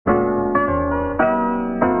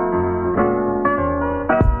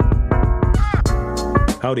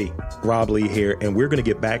Howdy, Rob Lee here, and we're going to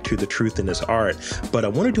get back to the truth in this art, but I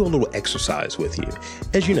want to do a little exercise with you.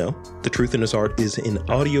 As you know, the truth in this art is an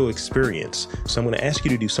audio experience, so I'm going to ask you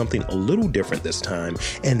to do something a little different this time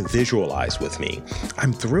and visualize with me.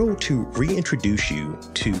 I'm thrilled to reintroduce you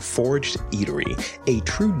to Foraged Eatery, a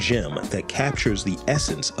true gem that captures the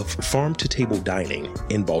essence of farm-to-table dining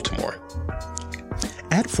in Baltimore.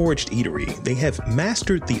 At Foraged Eatery, they have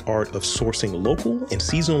mastered the art of sourcing local and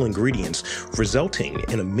seasonal ingredients, resulting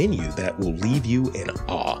in a menu that will leave you in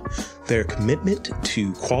awe. Their commitment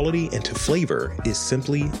to quality and to flavor is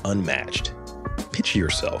simply unmatched. Picture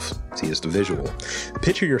yourself, see it's the visual,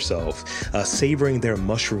 picture yourself savoring their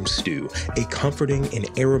mushroom stew, a comforting and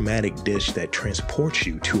aromatic dish that transports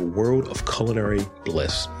you to a world of culinary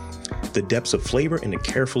bliss. The depths of flavor and the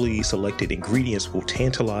carefully selected ingredients will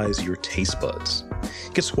tantalize your taste buds.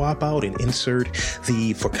 You can swap out and insert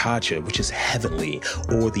the focaccia, which is heavenly,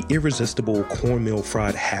 or the irresistible cornmeal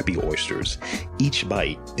fried happy oysters. Each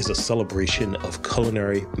bite is a celebration of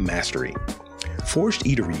culinary mastery. Foraged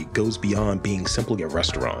Eatery goes beyond being simply a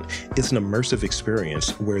restaurant. It's an immersive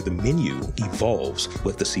experience where the menu evolves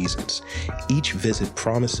with the seasons. Each visit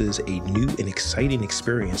promises a new and exciting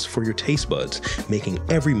experience for your taste buds, making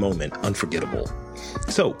every moment unforgettable.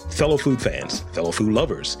 So, fellow food fans, fellow food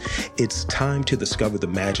lovers, it's time to discover the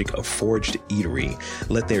magic of Foraged Eatery.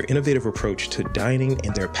 Let their innovative approach to dining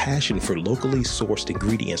and their passion for locally sourced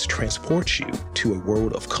ingredients transport you to a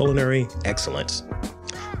world of culinary excellence.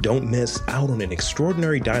 Don't miss out on an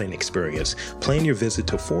extraordinary dining experience. Plan your visit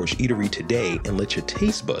to Foraged Eatery today and let your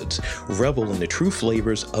taste buds revel in the true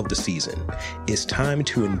flavors of the season. It's time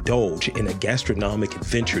to indulge in a gastronomic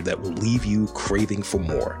adventure that will leave you craving for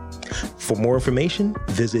more. For more information,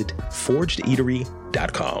 visit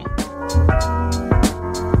foragedeatery.com.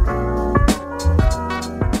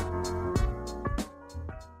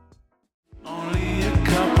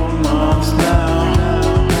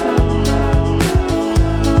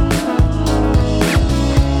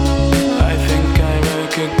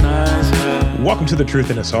 Welcome to The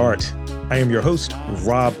Truth in This Art. I am your host,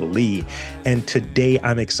 Rob Lee, and today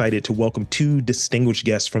I'm excited to welcome two distinguished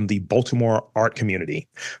guests from the Baltimore art community.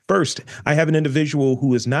 First, I have an individual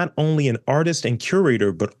who is not only an artist and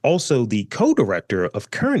curator, but also the co-director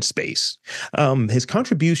of Current Space. His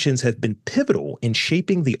contributions have been pivotal in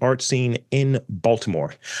shaping the art scene in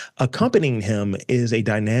Baltimore. Accompanying him is a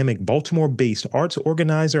dynamic Baltimore-based arts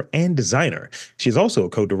organizer and designer. She is also a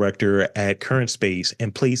co-director at Current Space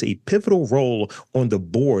and plays a pivotal role on the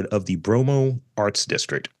board of the Bromo Arts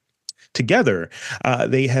District. Together,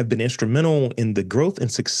 they have been instrumental in the growth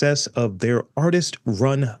and success of their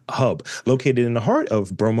artist-run hub, located in the heart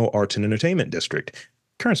of Bromo Arts and Entertainment District,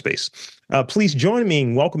 Current Space. Please join me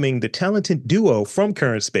in welcoming the talented duo from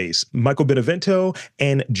Current Space, Michael Benevento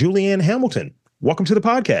and Julianne Hamilton. Welcome to the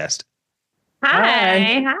podcast.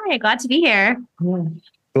 Hi. Glad to be here.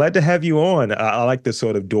 Glad to have you on. I like this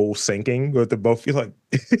sort of dual syncing with the both. Feel like.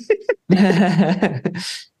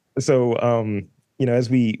 So, as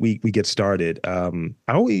we get started, I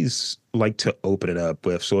always like to open it up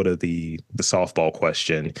with sort of the softball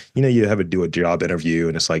question. You have to do a job interview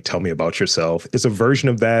and it's like, tell me about yourself. It's a version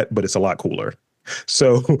of that, but it's a lot cooler.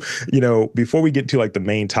 So, before we get to like the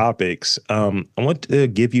main topics, I want to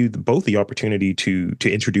give you both the opportunity to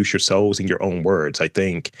introduce yourselves in your own words. I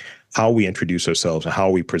think how we introduce ourselves and how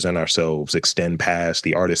we present ourselves extend past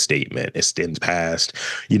the artist statement, extends past,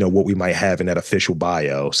 what we might have in that official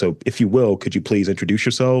bio. So if you will, could you please introduce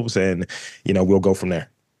yourselves and, we'll go from there.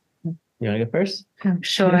 You want to go first?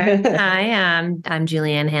 Sure. Hi, I'm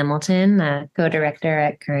Julianne Hamilton, co-director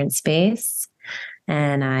at Current Space.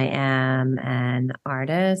 And I am an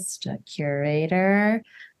artist, a curator,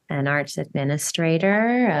 an arts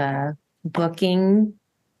administrator, a booking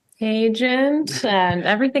agent, and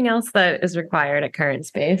everything else that is required at Current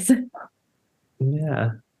Space.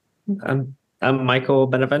 Yeah. I'm Michael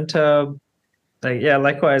Benevento.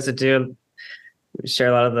 Likewise, I do share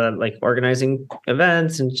a lot of the organizing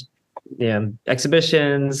events and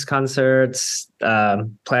exhibitions, concerts,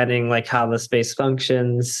 planning how the space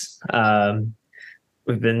functions.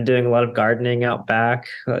 We've been doing a lot of gardening out back,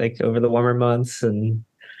 over the warmer months, and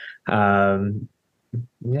we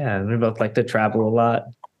both like to travel a lot.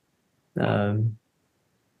 I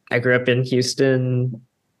grew up in Houston,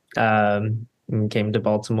 and came to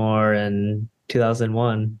Baltimore in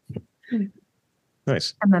 2001.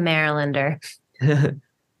 Nice. I'm a Marylander.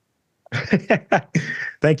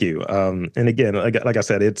 Thank you. And again, like I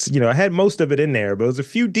said, it's, I had most of it in there, but there's a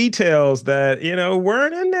few details that,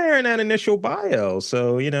 weren't in there in that initial bio.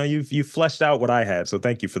 So, you've fleshed out what I had. So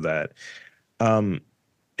thank you for that.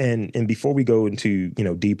 And before we go into,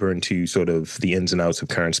 deeper into sort of the ins and outs of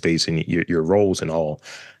current space and your roles and all,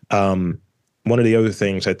 one of the other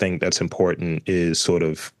things I think that's important is sort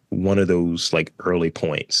of one of those like early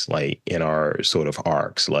points, like in our sort of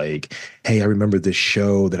arcs, like, hey, I remember this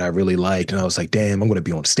show that I really liked, and I was like, damn, I'm going to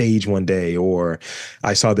be on stage one day, or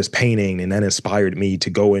I saw this painting and that inspired me to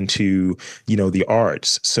go into, the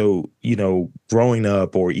arts. So, growing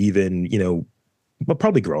up, or even, but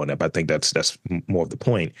probably growing up, I think that's more of the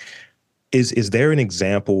point. Is there an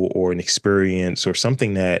example or an experience or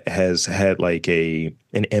something that has had like an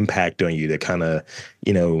impact on you that kind of,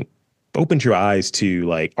 you know, opened your eyes to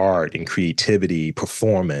like art and creativity,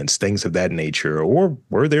 performance, things of that nature? Or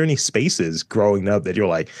were there any spaces growing up that you're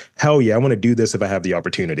like, hell yeah, I want to do this if I have the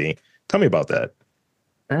opportunity? Tell me about that.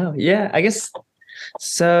 Oh, yeah, I guess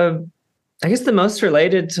so. I guess the most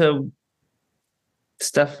related to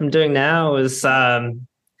stuff I'm doing now is I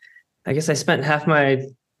guess I spent half my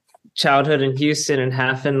childhood in Houston and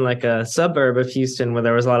half in like a suburb of Houston where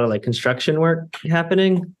there was a lot of like construction work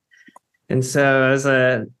happening. And so I was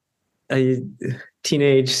a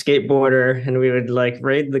teenage skateboarder, and we would like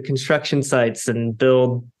raid the construction sites and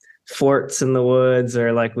build forts in the woods,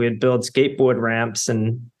 or like we'd build skateboard ramps.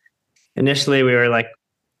 And initially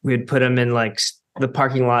we'd put them in like the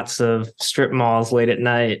parking lots of strip malls late at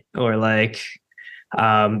night, or like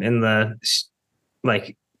in the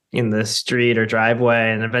like in the street or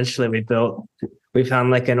driveway. And eventually we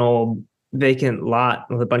found like an old vacant lot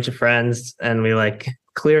with a bunch of friends, and we like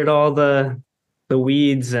cleared all the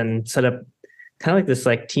weeds and set up kind of like this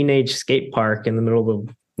like teenage skate park in the middle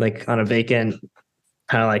of like on a vacant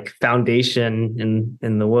kind of like foundation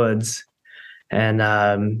in the woods. And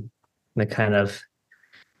the kind of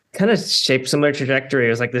shaped similar trajectory. It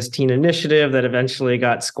was like this teen initiative that eventually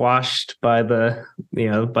got squashed by the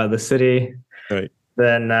city. Right.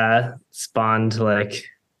 Then spawned like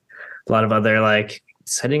a lot of other like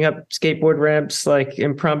setting up skateboard ramps like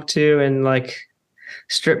impromptu and like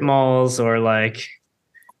strip malls, or like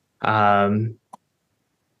yeah,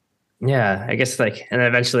 I guess like, and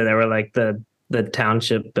eventually there were like the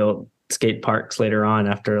township built skate parks later on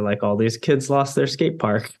after like all these kids lost their skate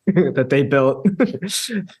park that they built.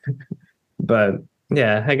 But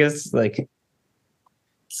yeah, I guess like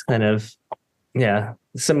it's kind of, yeah,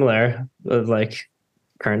 similar of like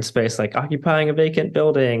current space, like occupying a vacant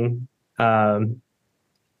building, and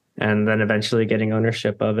then eventually getting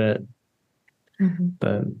ownership of it. Mm-hmm.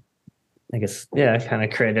 But I guess, yeah, it kind of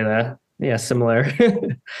created a similar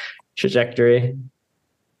trajectory.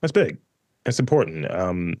 That's big. That's important.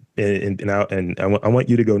 And I want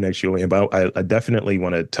you to go next, Julian, but I definitely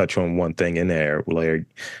want to touch on one thing in there, where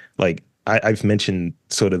like I've mentioned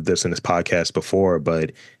sort of this in this podcast before,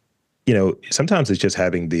 but sometimes it's just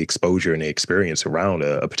having the exposure and the experience around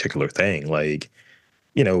a particular thing. Like,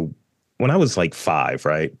 when I was like 5,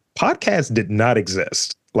 right? Podcasts did not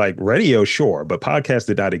exist. Like radio, sure, but podcasts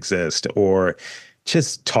did not exist. Or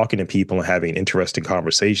just talking to people and having interesting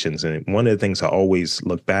conversations. And one of the things I always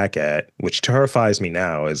look back at, which terrifies me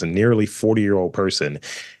now as a nearly 40-year-old person,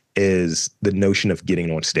 is the notion of getting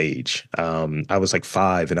on stage. I was like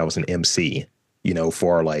 5 and I was an MC,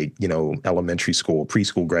 for like, elementary school,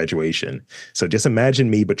 preschool graduation. So just imagine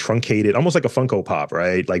me, but truncated, almost like a Funko Pop,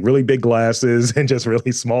 right? Like really big glasses and just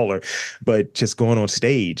really smaller, but just going on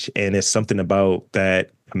stage. And it's something about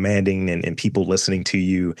that commanding and people listening to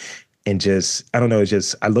you. And just, I don't know, it's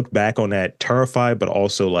just, I look back on that terrified, but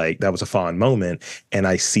also like that was a fond moment. And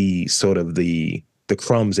I see sort of the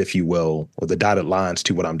crumbs, if you will, or the dotted lines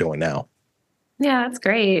to what I'm doing now. Yeah, that's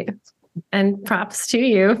great. And props to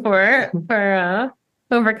you for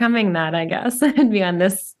overcoming that, I guess, and be on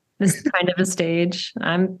this kind of a stage.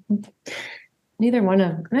 Neither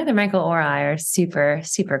Michael or I are super,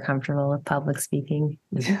 super comfortable with public speaking.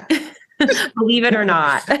 Believe it or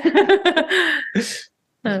not.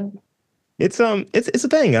 It's a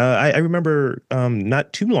thing. I remember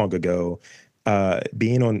not too long ago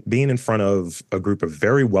being in front of a group of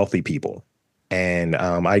very wealthy people. And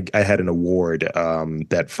I had an award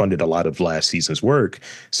that funded a lot of last season's work.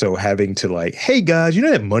 So having to like, hey guys, you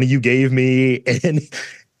know that money you gave me, and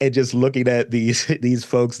just looking at these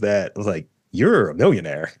folks that was like, you're a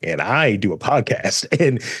millionaire and I do a podcast,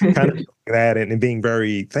 and kind of that and being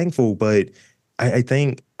very thankful. But I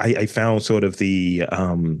think I found sort of the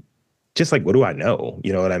just like, what do I know?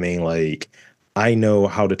 You know what I mean? Like, I know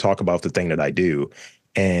how to talk about the thing that I do.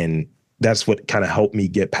 And that's what kind of helped me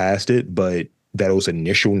get past it. But those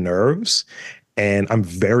initial nerves, and I'm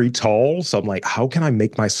very tall. So I'm like, how can I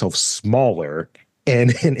make myself smaller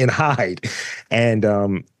and hide? And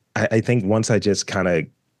I think once I just kind of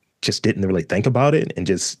just didn't really think about it and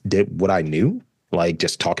just did what I knew, like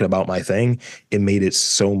just talking about my thing, it made it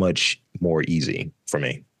so much more easy for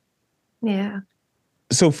me. Yeah.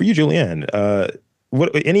 So for you, Julianne,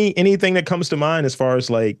 what anything that comes to mind as far as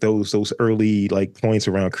like those early like points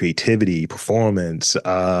around creativity, performance,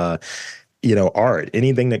 art,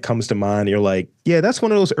 anything that comes to mind, you're like, yeah, that's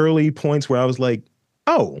one of those early points where I was like,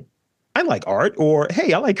 oh, I like art, or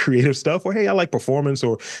hey, I like creative stuff, or hey, I like performance,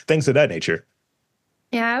 or things of that nature.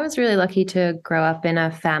 Yeah, I was really lucky to grow up in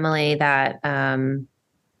a family that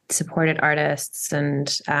supported artists,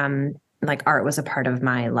 and like art was a part of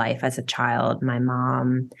my life as a child. My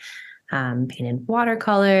mom painted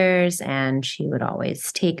watercolors, and she would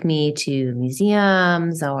always take me to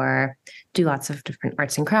museums or do lots of different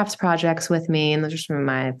arts and crafts projects with me. And those are some of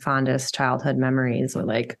my fondest childhood memories. Or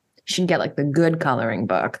like she'd get like the good coloring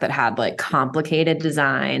book that had like complicated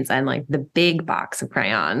designs and like the big box of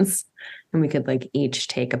crayons. And we could like each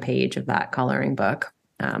take a page of that coloring book,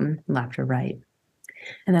 left or right.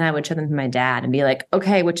 And then I would show them to my dad and be like,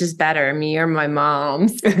 okay, which is better, me or my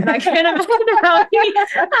mom's? And I can't imagine how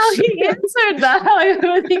he answered that. Like,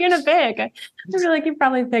 who was he going to pick? I feel like he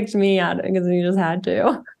probably picked me out because he just had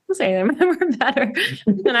to say them were better.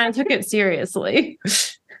 And I took it seriously.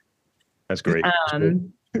 That's great.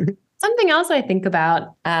 Something else I think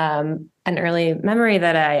about, an early memory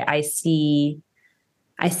that I see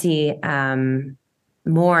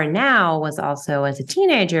more now was also as a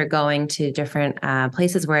teenager going to different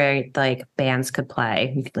places where like bands could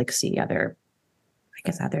play. You could like see other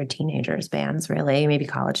teenagers bands, really, maybe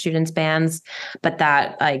college students bands, but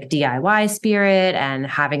that like DIY spirit and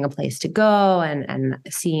having a place to go and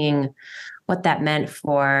seeing what that meant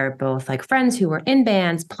for both like friends who were in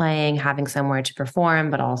bands playing, having somewhere to perform,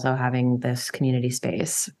 but also having this community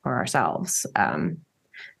space for ourselves.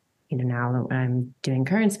 Now that I'm doing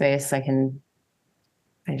Current Space,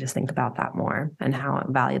 I just think about that more and how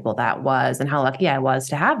valuable that was and how lucky I was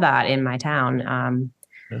to have that in my town,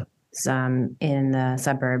 in the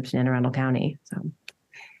suburbs in Anne Arundel County. So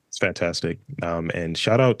it's fantastic. And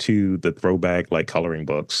shout out to the throwback like coloring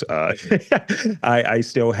books. I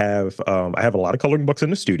still have I have a lot of coloring books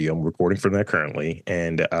in the studio. I'm recording for that currently.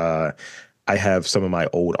 And I have some of my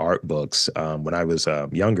old art books. When I was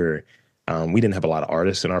younger, we didn't have a lot of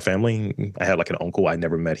artists in our family. I had like an uncle I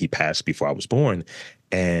never met. He passed before I was born.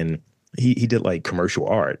 And he did like commercial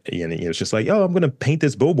art. And it was just like, oh, I'm going to paint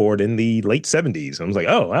this billboard in the late 70s. I was like,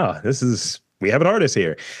 oh, wow, we have an artist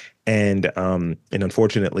here. And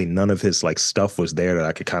unfortunately, none of his like stuff was there that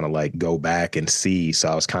I could kind of like go back and see. So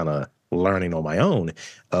I was kind of learning on my own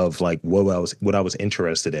of like what I was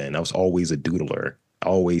interested in. I was always a doodler,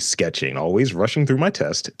 always sketching, always rushing through my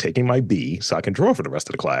test, taking my B so I can draw for the rest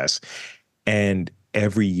of the class. And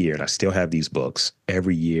every year, and I still have these books,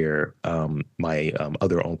 every year, my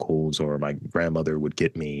other uncles or my grandmother would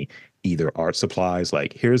get me either art supplies,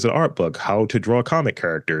 like here's an art book, how to draw comic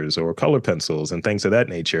characters or color pencils and things of that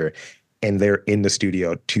nature. And they're in the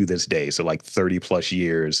studio to this day. So like 30 plus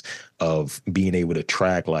years of being able to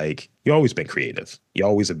track, like, you've always been creative. You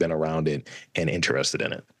always have been around it and interested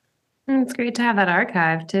in it. it's great to have that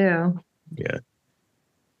archive too. Yeah.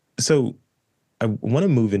 So I want to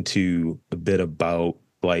move into a bit about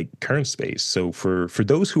like Current Space. So for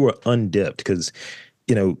those who are undipped, because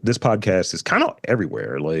this podcast is kind of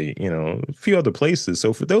everywhere, like a few other places.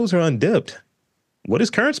 So for those who are undipped, what is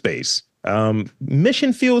Current Space?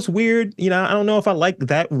 Mission feels weird. I don't know if I like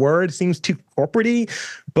that word. It seems too corporate-y,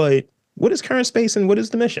 but what is Current Space and what is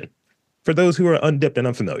the mission for those who are undipped and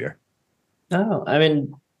unfamiliar? Oh, I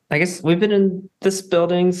mean, I guess we've been in this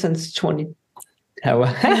building since 20.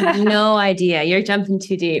 No idea. You're jumping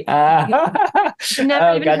too deep. I've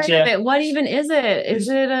never even heard of it. What even is it? Is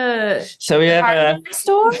it a we have a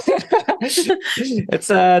store? It's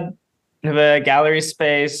we have a gallery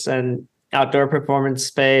space and outdoor performance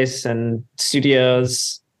space and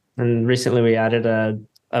studios. And recently we added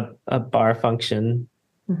a bar function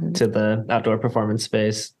to the outdoor performance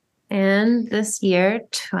space. And this year,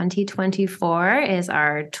 2024, is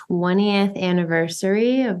our 20th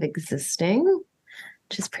anniversary of existing,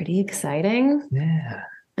 which is pretty exciting. Yeah.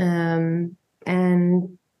 And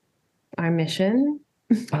our mission.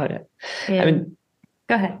 Oh, yeah. I mean,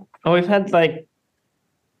 go ahead. Oh, we've had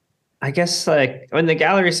I guess in the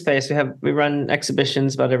gallery space, we run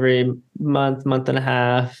exhibitions about every month and a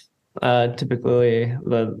half, typically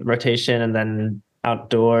the rotation, and then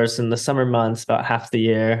outdoors in the summer months, about half the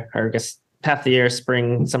year, or I guess half the year,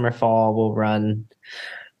 spring, summer, fall, we'll run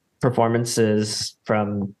performances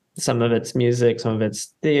from some of it's music, some of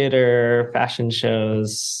it's theater, fashion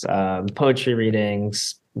shows, poetry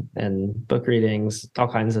readings, and book readings, all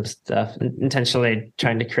kinds of stuff, intentionally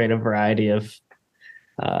trying to create a variety of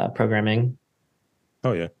programming.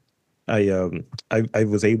 Oh yeah. I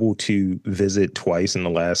was able to visit twice in the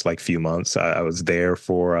last like few months. I was there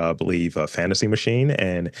for I believe a fantasy machine,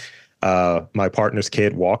 and my partner's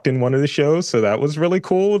kid walked in one of the shows, so that was really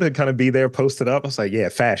cool to kind of be there, posted up. I was like, yeah,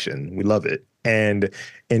 fashion, we love it, and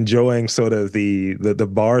enjoying sort of the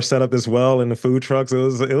bar setup as well and the food trucks. It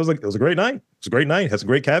was a great night. It was a great night. Had some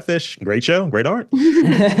great catfish, great show, great art,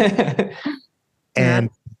 Yeah. and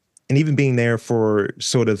even being there for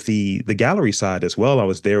sort of the gallery side as well. I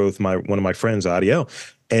was there with my one of my friends, Audio,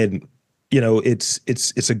 and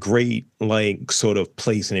it's a great like sort of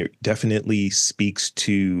place, and it definitely speaks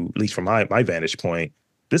to, at least from my vantage point.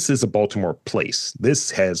 This is a Baltimore place. This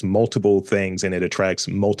has multiple things, and it attracts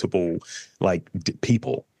multiple like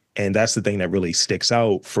people, and that's the thing that really sticks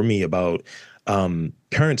out for me about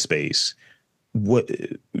current space. What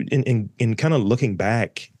in kind of looking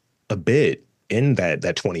back a bit in that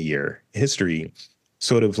 20-year history,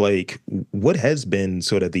 sort of like what has been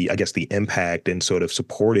sort of the, I guess, the impact and sort of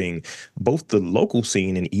supporting both the local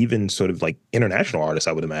scene and even sort of like international artists.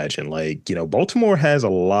 I would imagine, like, Baltimore has a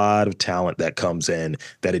lot of talent that comes in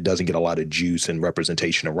that it doesn't get a lot of juice and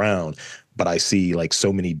representation around, but I see like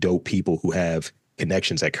so many dope people who have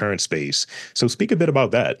connections at current space. So speak a bit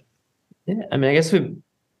about that. Yeah, I mean, I guess we've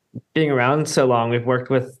being around so long, we've worked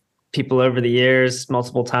with people over the years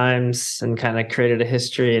multiple times and kind of created a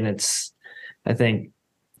history. And it's, I think,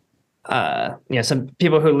 some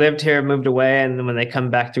people who lived here moved away, and then when they come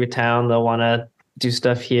back to a town, they'll want to do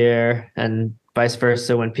stuff here, and vice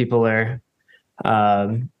versa. When people are,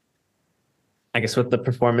 I guess, with the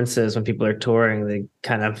performances, when people are touring, they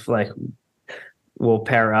kind of like will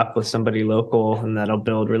pair up with somebody local, and that'll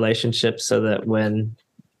build relationships so that when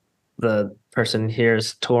the person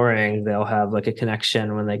here's touring, they'll have like a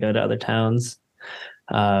connection when they go to other towns.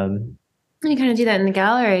 You kind of do that in the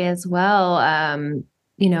gallery as well.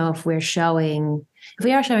 If we are showing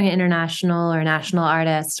an international or national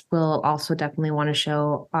artist, we'll also definitely want to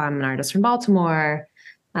show an artist from Baltimore,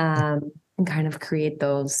 and kind of create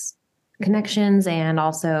those connections and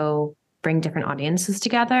also bring different audiences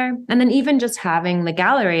together. And then even just having the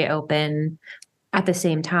gallery open at the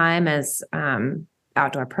same time as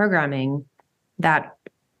outdoor programming, that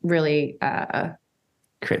really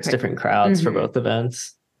creates different crowds for both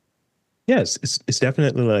events. Yes, it's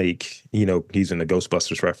definitely like, using the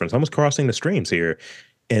Ghostbusters reference, almost crossing the streams here.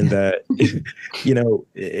 And that,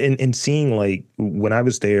 and seeing like when I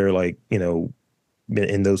was there, like,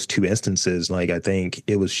 in those two instances, like I think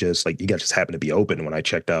it was just like you guys just happened to be open when I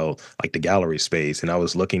checked out like the gallery space, and I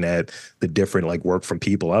was looking at the different like work from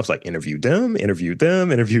people. I was like, interviewed them, interviewed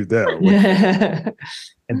them, interviewed them.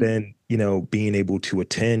 And then, being able to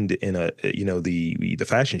attend in the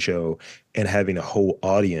fashion show and having a whole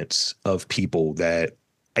audience of people that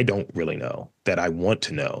I don't really know, that I want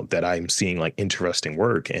to know, that I'm seeing like interesting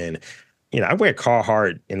work. And I wear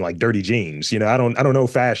Carhartt in like dirty jeans. I don't know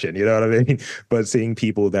fashion, you know what I mean? But seeing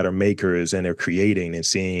people that are makers and they're creating, and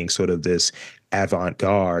seeing sort of this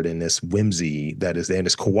avant-garde and this whimsy that is there, and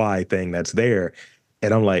this kawaii thing that's there.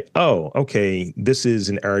 And I'm like, oh, okay, this is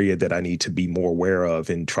an area that I need to be more aware of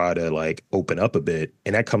and try to like open up a bit.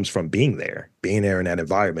 And that comes from being there in that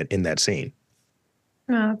environment, in that scene.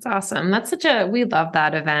 Oh, that's awesome. We love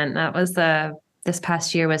that event. This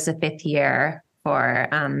past year was the 5th year for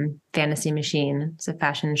Fantasy Machine. It's a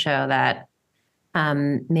fashion show that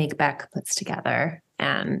Meg Beck puts together,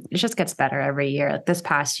 and it just gets better every year. This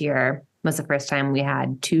past year was the first time we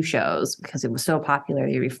had 2 shows because it was so popular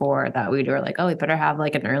the year before that we were like, oh, we better have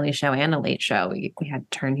like an early show and a late show. We had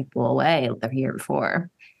to turn people away the year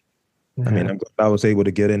before. I mean, I'm glad I was able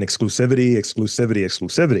to get in exclusivity.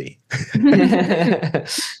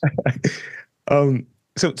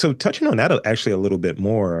 So touching on that actually a little bit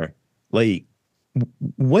more, like,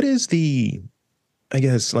 what is I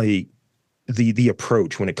guess, like the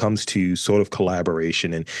approach when it comes to sort of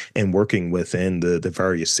collaboration and working within the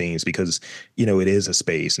various scenes, because it is a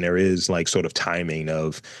space, and there is like sort of timing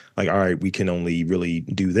of like, all right, we can only really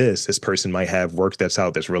do this person might have work that's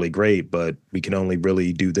out that's really great, but we can only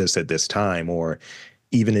really do this at this time. Or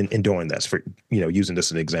even in doing this, for using this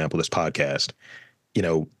as an example, this podcast, you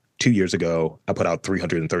know 2 years ago I put out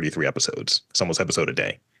 333 episodes. It's almost episode a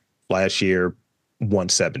day. Last year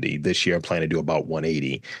 170. This year I'm planning to do about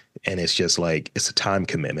 180. And it's just like, it's a time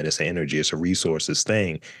commitment, it's an energy, it's a resources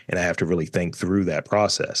thing. And I have to really think through that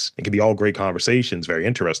process. It can be all great conversations, very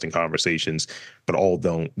interesting conversations, but all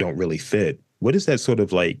don't really fit. What is that sort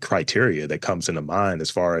of like criteria that comes into mind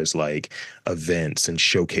as far as like events and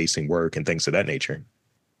showcasing work and things of that nature?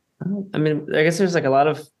 I mean, I guess there's like a lot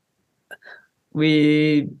of,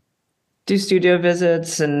 we do studio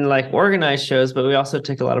visits and like organize shows, but we also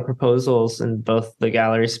take a lot of proposals in both the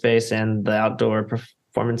gallery space and the outdoor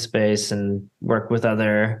performance space, and work with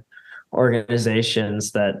other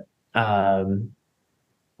organizations that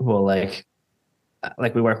will like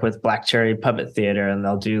we work with Black Cherry Puppet Theater, and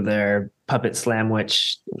they'll do their puppet slam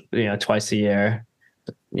witch, twice a year.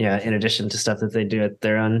 Yeah, in addition to stuff that they do at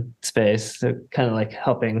their own space. So kind of like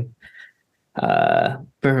helping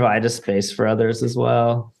provide a space for others as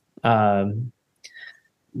well. And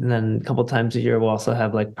then a couple times a year, we'll also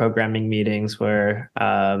have like programming meetings where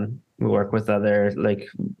we work with other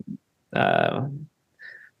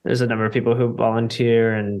there's a number of people who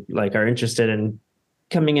volunteer and like are interested in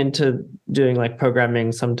coming into doing like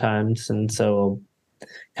programming sometimes, and so we'll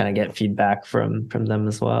kind of get feedback from them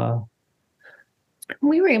as well.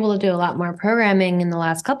 We were able to do a lot more programming in the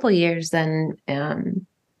last couple of years than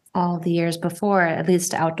all the years before, at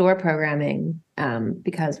least outdoor programming,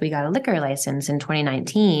 because we got a liquor license in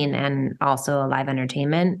 2019 and also live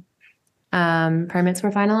entertainment permits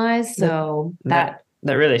were finalized. So that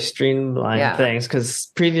really streamlined things, because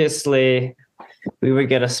previously we would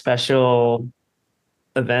get a special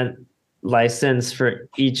event license for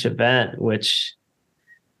each event, which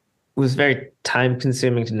was very time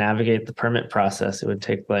consuming to navigate the permit process. It would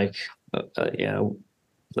take like a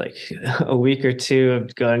week or two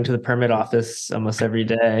of going to the permit office almost every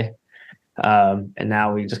day. And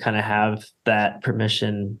now we just kind of have that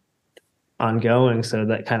permission ongoing. So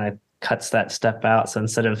that kind of cuts that step out. So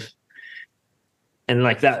instead of, and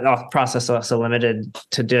like that process also limited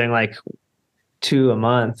to doing like 2 a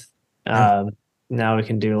month. Now we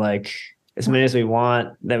can do like as many as we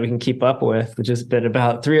want that we can keep up with, which has been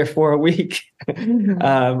about 3 or 4 a week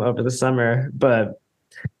over the summer. But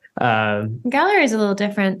gallery is a little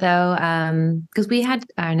different though, because we had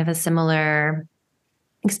kind of a similar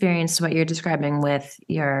experience to what you're describing with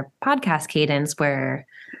your podcast cadence, where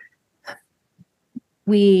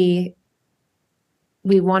we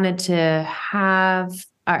wanted to have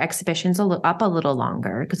our exhibitions up a little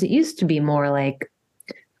longer, because it used to be more like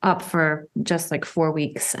up for just like 4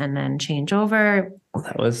 weeks and then change over.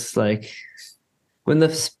 That was like when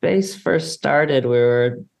the space first started, we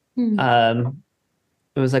were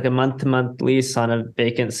it was like a month-to-month lease on a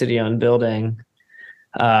vacant city-owned building.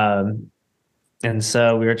 And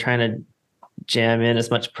so we were trying to jam in as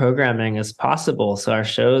much programming as possible. So our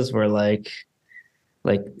shows were like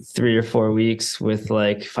 3 or 4 weeks with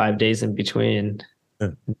like 5 days in between. Yeah.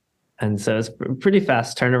 And so it's a pretty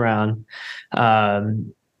fast turnaround.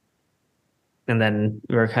 And then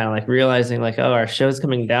we were kind of like realizing like, oh, our show's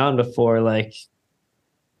coming down before like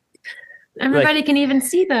everybody can even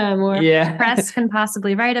see them, or press can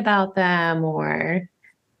possibly write about them, or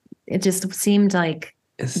it just seemed like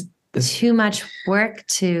it's too much work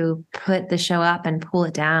to put the show up and pull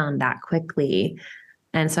it down that quickly.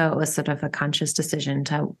 And so it was sort of a conscious decision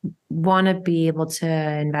to want to be able to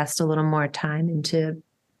invest a little more time into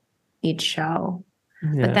each show.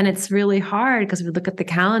 Yeah. But then it's really hard because we look at the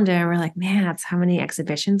calendar and we're like, man, that's how many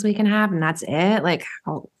exhibitions we can have, and that's it. Like,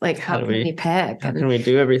 how can we pick? How can we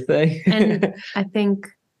do everything? And I think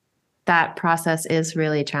that process is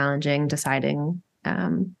really challenging, deciding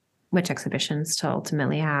which exhibitions to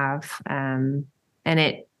ultimately have. And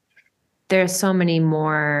there's so many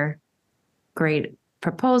more great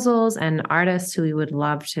proposals and artists who we would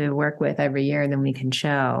love to work with every year than we can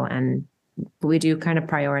show. And we do kind of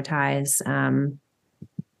prioritize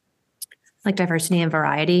like diversity and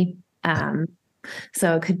variety.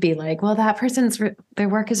 So it could be like, well, that person's their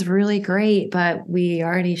work is really great, but we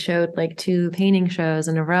already showed like 2 painting shows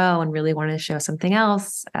in a row and really wanted to show something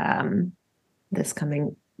else this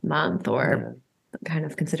coming month, or kind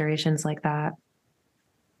of considerations like that.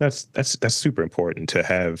 That's super important to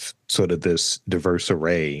have sort of this diverse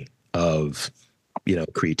array of,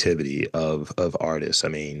 creativity of artists. I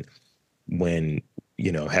mean, when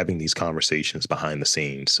having these conversations behind the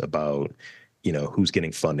scenes about, who's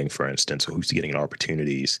getting funding, for instance, or who's getting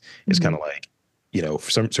opportunities, it's kind of like,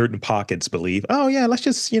 some certain pockets believe, oh yeah, let's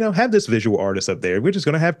just, have this visual artist up there. We're just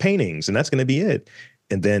going to have paintings and that's going to be it.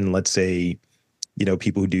 And then let's say,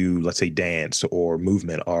 people who do, let's say, dance or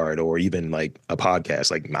movement art, or even like a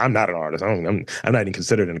podcast. Like, I'm not an artist. I'm not even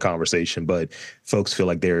considered in a conversation, but folks feel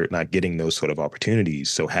like they're not getting those sort of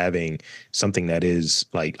opportunities. So having something that is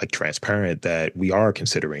like transparent, that we are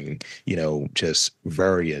considering, just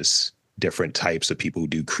various different types of people who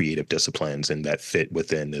do creative disciplines and that fit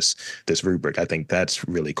within this rubric. I think that's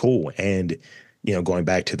really cool. And, going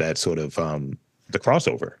back to that sort of the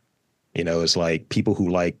crossover. It's like people who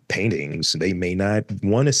like paintings, they may not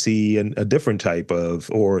want to see a different type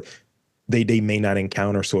of, or they may not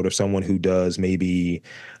encounter sort of someone who does maybe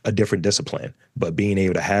a different discipline, but being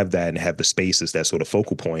able to have that and have the space as that sort of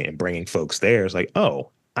focal point and bringing folks there is like, oh,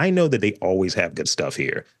 I know that they always have good stuff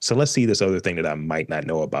here. So let's see this other thing that I might not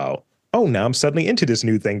know about. Oh, now I'm suddenly into this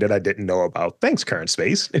new thing that I didn't know about. Thanks, Current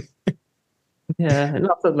Space. Yeah, and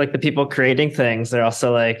also like the people creating things, they're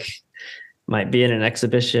also like might be in an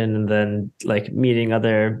exhibition and then like meeting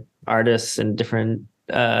other artists in different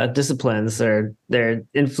disciplines, or they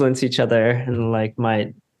influence each other and like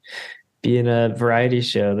might be in a variety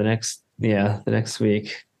show the next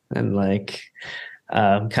week, and like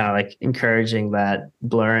kind of like encouraging that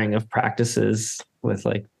blurring of practices with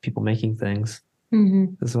like people making things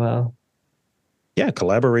as well. Yeah,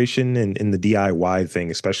 collaboration and the DIY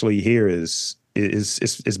thing, especially here, is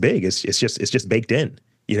big. It's just baked in,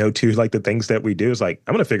 to like the things that we do. Is like,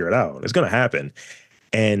 I'm gonna figure it out. It's gonna happen.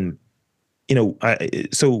 And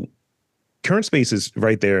so Current Space is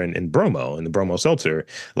right there in Bromo, in the Bromo Seltzer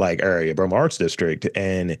like area, Bromo Arts District.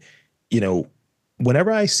 And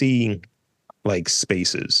whenever I see like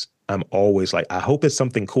spaces, I'm always like, I hope it's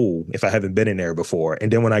something cool if I haven't been in there before.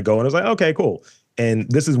 And then when I go and I was like, okay, cool. And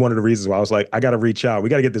this is one of the reasons why I was like, I got to reach out. We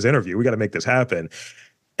got to get this interview. We got to make this happen.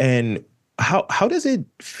 And how does it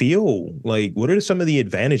feel? Like, what are some of the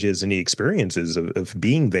advantages and the experiences of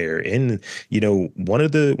being there in, one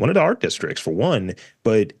of the art districts for one,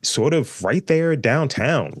 but sort of right there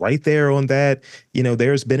downtown, right there on that,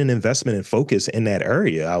 there's been an investment and focus in that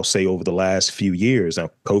area, I'll say, over the last few years. Now,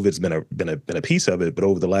 COVID's been a piece of it, but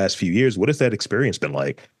over the last few years, what has that experience been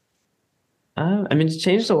like? I mean, it's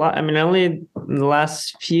changed a lot. I mean, only in the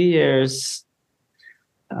last few years,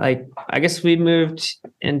 like, I guess we moved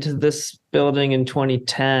into this building in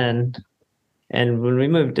 2010. And when we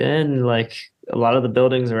moved in, like a lot of the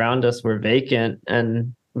buildings around us were vacant,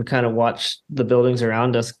 and we kind of watched the buildings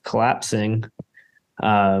around us collapsing.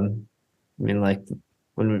 I mean, like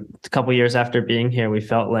a couple years after being here, we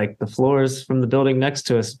felt like the floors from the building next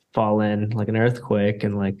to us fall in like an earthquake,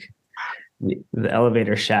 and like the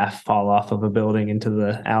elevator shaft fall off of a building into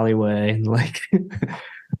the alleyway, and like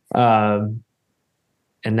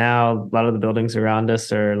and now a lot of the buildings around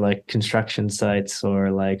us are like construction sites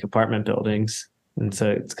or like apartment buildings, and so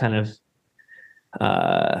it's kind of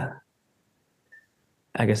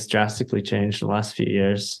I guess drastically changed in the last few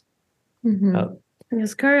years.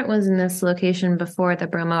 Because Current was in this location before the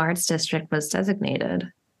Bromo Arts District was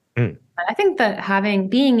designated. I think that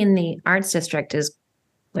being in the Arts District is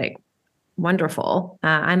like wonderful.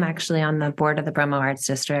 I'm actually on the board of the Bromo Arts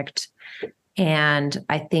District, and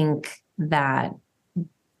I think that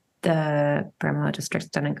the Bromo District's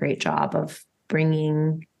done a great job of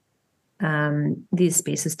bringing these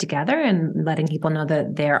spaces together and letting people know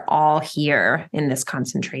that they're all here in this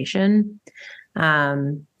concentration.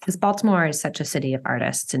 Because Baltimore is such a city of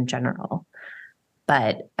artists in general.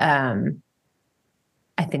 But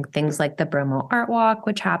I think things like the Bromo Art Walk,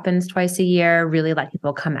 which happens twice a year, really let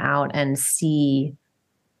people come out and see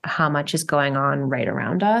how much is going on right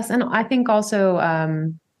around us. And I think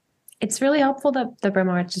also it's really helpful that the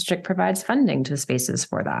Bromo Arts District provides funding to spaces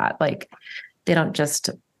for that. Like, they don't just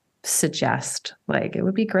suggest, like, it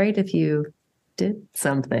would be great if you did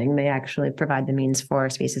something. They actually provide the means for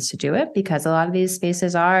spaces to do it, because a lot of these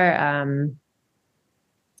spaces are,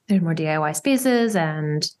 they're more DIY spaces,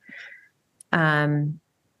 and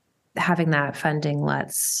having that funding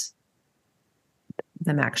lets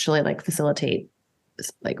them actually like facilitate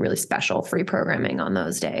like really special free programming on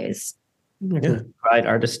those days. Provide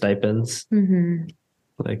artist stipends.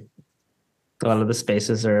 Like a lot of the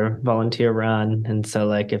spaces are volunteer run, and so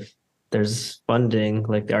like if there's funding,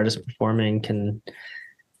 like the artist performing can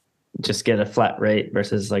just get a flat rate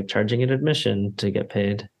versus like charging an admission to get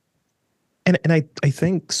paid. And I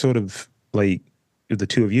think sort of like the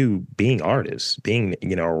two of you being artists, being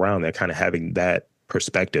around that, kind of having that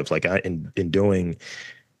perspective, like in doing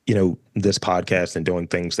this podcast and doing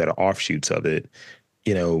things that are offshoots of it,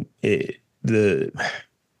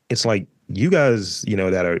 it's like you guys,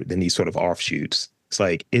 that are in these sort of offshoots. It's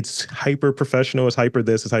like, it's hyper professional, it's hyper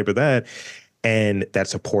this, it's hyper that. And that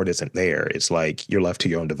support isn't there. It's like you're left to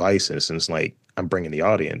your own devices. And it's like, I'm bringing the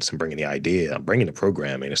audience, I'm bringing the idea, I'm bringing the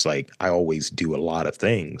programming. It's like, I always do a lot of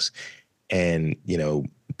things. And,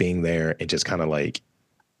 being there and just kind of like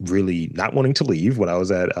really not wanting to leave when I was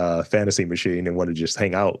at Fantasy Machine and wanted to just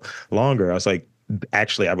hang out longer. I was like,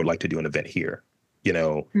 actually, I would like to do an event here.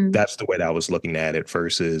 That's the way that I was looking at it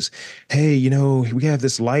versus, hey, we have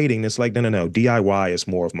this lighting. It's like, no. DIY is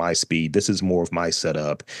more of my speed. This is more of my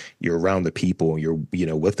setup. You're around the people. You're,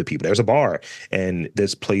 with the people. There's a bar and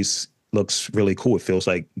this place looks really cool. It feels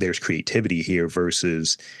like there's creativity here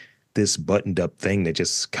versus this buttoned up thing that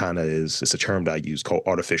just kind of is, it's a term that I use called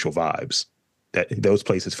artificial vibes. That those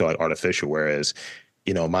places feel like artificial, whereas,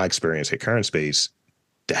 my experience at Current Space,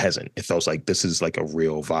 that hasn't. It feels like this is like a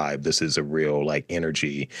real vibe. This is a real like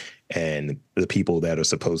energy, and the people that are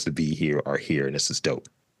supposed to be here are here, and this is dope.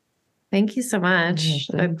 Thank you so much.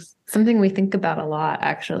 Yeah, Something we think about a lot,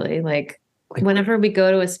 actually. Like whenever we go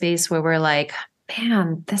to a space where we're like,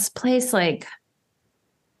 man, this place, like,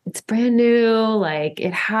 it's brand new, like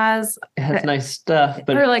it has nice stuff,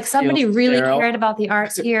 but or like somebody really sterile. cared about the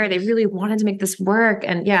arts here. They really wanted to make this work.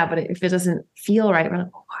 And yeah, but if it doesn't feel right, we're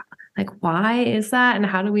like, why is that? And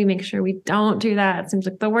how do we make sure we don't do that? It seems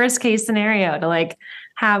like the worst case scenario to like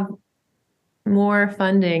have more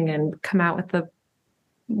funding and come out with the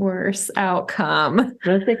worst outcome.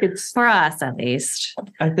 I think it's for us, at least.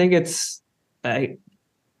 I think it's I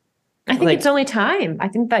think it's only time. I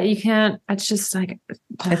think that you can't, it's just like,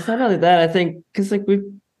 it's not only that. I think because like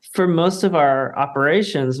for most of our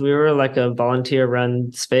operations, we were like a volunteer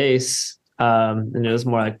run space. And it was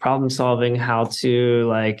more like problem solving, how can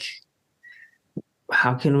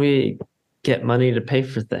we get money to pay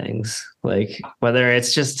for things? Like whether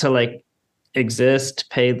it's just to like exist,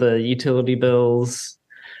 pay the utility bills,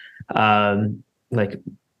 like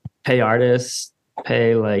pay artists,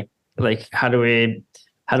 pay like how do we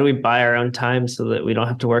buy our own time so that we don't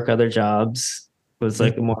have to work other jobs was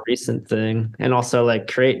like a more recent thing. And also like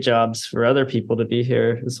create jobs for other people to be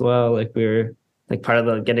here as well. Like we were like part of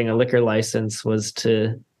the getting a liquor license was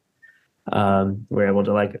to we're able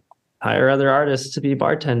to like hire other artists to be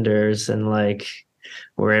bartenders, and like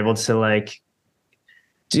we're able to like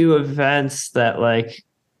do events that like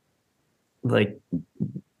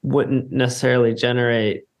wouldn't necessarily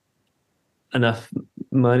generate enough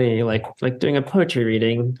money, like doing a poetry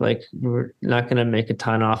reading. Like we're not going to make a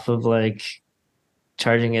ton off of like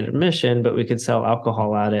charging an admission, but we could sell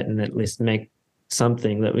alcohol at it and at least make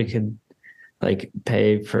something that we could like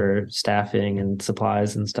pay for staffing and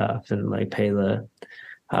supplies and stuff, and like pay the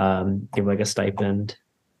give like a stipend.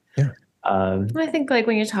 Yeah. I think like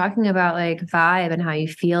when you're talking about like vibe and how you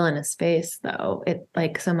feel in a space, though, it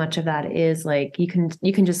like so much of that is like you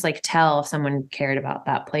can just like tell if someone cared about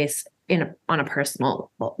that place on a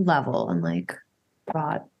personal level and like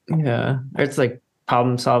thought. Yeah, or it's like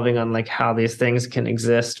problem solving on like how these things can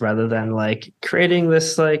exist rather than like creating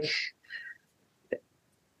this like,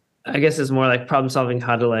 I guess it's more like problem solving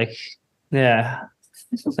how to like, yeah,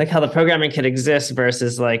 like how the programming can exist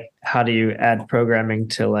versus like how do you add programming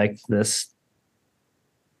to like this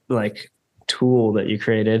like tool that you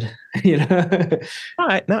created.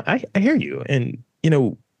 I hear you, and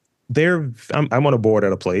I'm on a board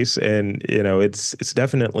at a place, and it's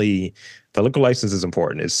definitely, the liquor license is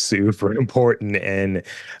important. It's super important, and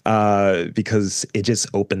because it just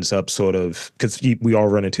opens up sort of, because we all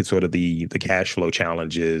run into sort of the cash flow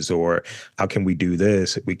challenges, or how can we do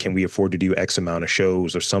this? Can we afford to do X amount of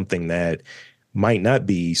shows or something that might not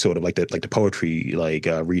be sort of like the poetry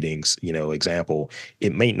readings, example.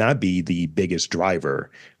 It may not be the biggest driver,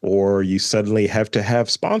 or you suddenly have to have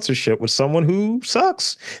sponsorship with someone who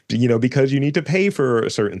sucks, because you need to pay for a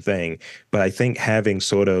certain thing. But I think having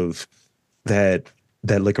sort of that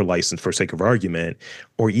liquor license, for sake of argument,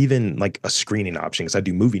 or even like a screening option, because I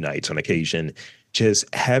do movie nights on occasion, just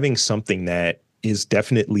having something that is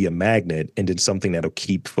definitely a magnet, and it's something that'll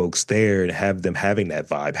keep folks there and have them having that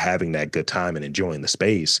vibe, having that good time and enjoying the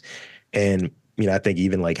space. And, I think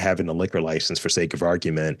even like having a liquor license, for sake of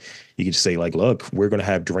argument, you could just say like, look, we're going to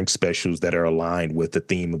have drink specials that are aligned with the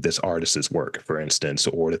theme of this artist's work, for instance,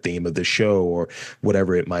 or the theme of the show, or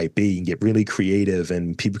whatever it might be. You can get really creative,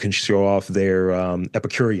 and people can show off their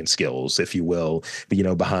Epicurean skills, if you will,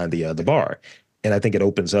 behind the bar. And I think it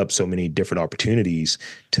opens up so many different opportunities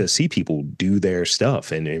to see people do their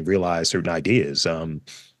stuff and realize certain ideas. When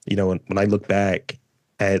I look back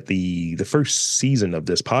at the first season of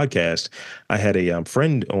this podcast, I had a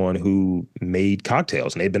friend on who made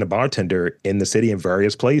cocktails, and they'd been a bartender in the city in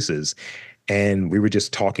various places. And we were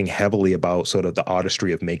just talking heavily about sort of the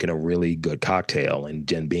artistry of making a really good cocktail, and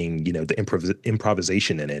being, the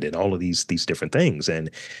improvisation in it, and all of these different things. And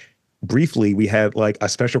briefly, we had like a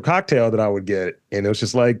special cocktail that I would get, and it was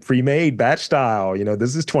just like pre-made batch style.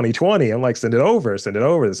 This is 2020. I'm like, send it over.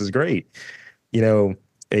 This is great.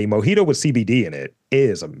 A mojito with CBD in it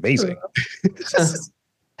is amazing.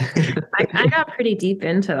 I got pretty deep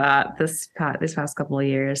into that this past couple of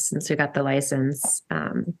years since we got the license.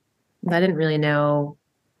 I didn't really know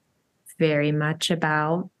very much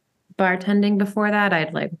about bartending before that.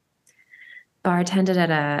 I'd like bartended at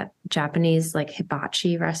a Japanese like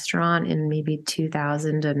hibachi restaurant in maybe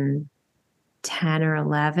 2009 10 or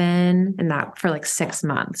 11, and that for like 6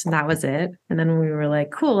 months, and that was it. And then we were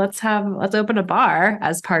like, cool, let's open a bar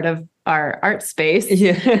as part of our art space.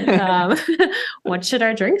 Yeah. What should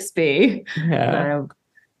our drinks be? Yeah. And I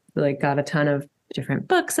like got a ton of different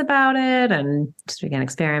books about it and just began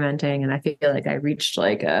experimenting. And I feel like I reached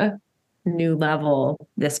like a new level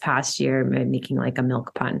this past year, making like a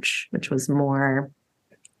milk punch, which was more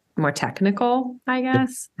technical, I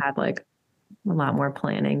guess. Had like a lot more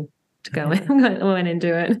planning to go went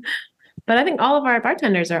into it. But I think all of our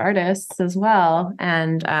bartenders are artists as well.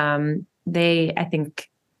 And I think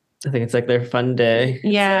it's like their fun day.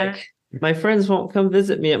 Yeah. Like, my friends won't come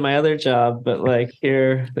visit me at my other job, but like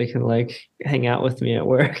here they can like hang out with me at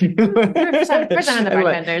work. For some of the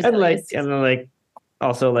bartenders, and then like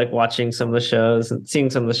also like watching some of the shows and seeing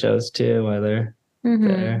some of the shows too while they're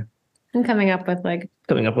there. And coming up with like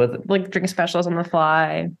drink specials on the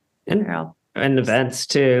fly. And events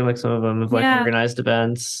too. Like some of them have like organized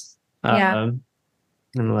events. And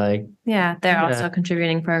like they're also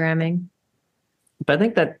contributing programming. But I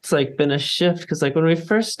think that's like been a shift because like when we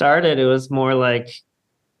first started, it was more like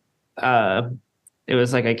it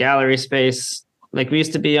was like a gallery space. Like we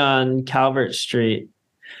used to be on Calvert Street,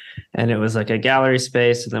 and it was like a gallery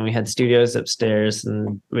space, and then we had studios upstairs,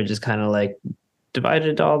 and we just kind of like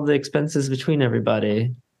divided all the expenses between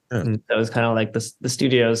everybody. And that was kind of like the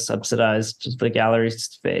studios subsidized the gallery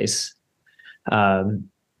space. And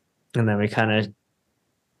then we kind of,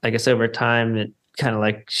 I guess over time, it kind of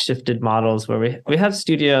like shifted models where we have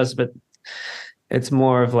studios, but it's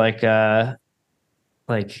more of like they're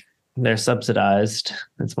subsidized.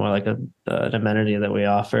 It's more like an amenity that we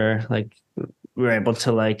offer. Like we're able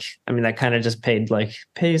to like, I mean, that kind of just pays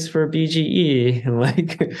for BGE, and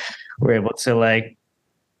like we're able to like,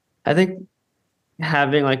 I think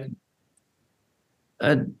having like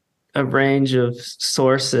a range of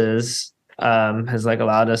sources has like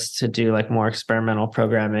allowed us to do like more experimental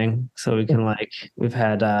programming. So we can like, we've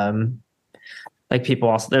had like people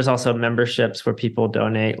also, there's also memberships where people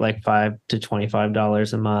donate like $5 to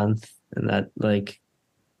 $25 a month, and that like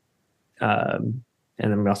and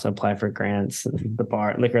then we also apply for grants and the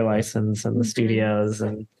bar liquor license and the studios,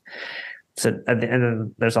 and so and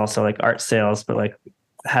then there's also like art sales, but like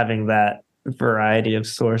having that variety of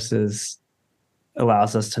sources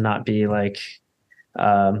allows us to not be like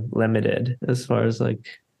limited as far as like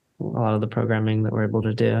a lot of the programming that we're able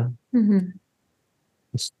to do.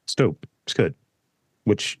 It's dope. It's good.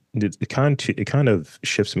 Which it kind of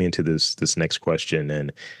shifts me into this next question,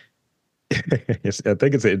 and I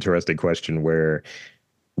think it's an interesting question where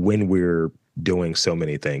when we're doing so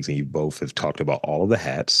many things, and you both have talked about all of the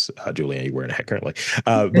hats, Julianne, you're wearing a hat currently,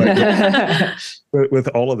 but with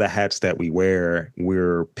all of the hats that we wear,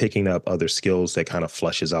 we're picking up other skills that kind of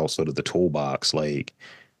flushes out sort of the toolbox. Like,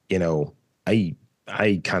 you know,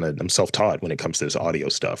 I'm self-taught when it comes to this audio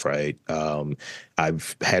stuff, right?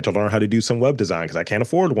 I've had to learn how to do some web design because I can't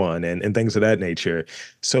afford one, and things of that nature.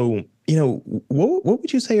 So, you know, what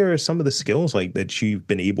would you say are some of the skills like that you've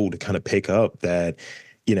been able to kind of pick up that,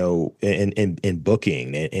 you know, in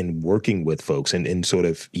booking and working with folks and sort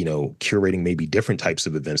of, you know, curating maybe different types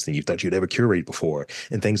of events than you thought you'd ever curate before,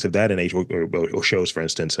 and things of that nature, or shows, for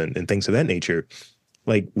instance, and things of that nature.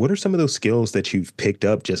 Like, what are some of those skills that you've picked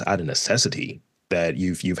up just out of necessity that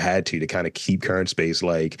you've had to kind of keep Current Space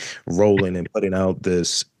like rolling and putting out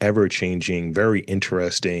this ever changing, very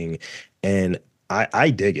interesting, and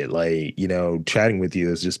I dig it. Like, you know, chatting with you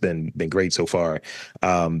has just been great so far.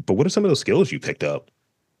 But what are some of those skills you picked up?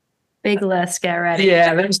 Big list, get ready.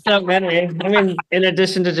 Yeah, there's so many. I mean, in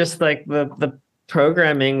addition to just like the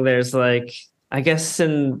programming, there's like, I guess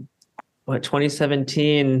in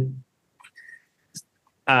 2017,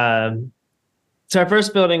 so our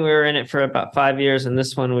first building, we were in it for about 5 years, and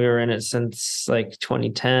this one we were in it since like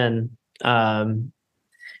 2010. And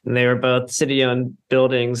they were both city-owned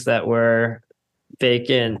buildings that were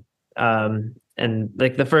vacant. And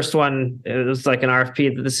like the first one, it was like an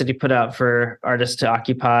RFP that the city put out for artists to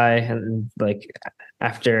occupy. And like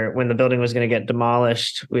after, when the building was going to get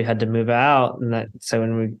demolished, we had to move out. And so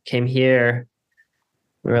when we came here,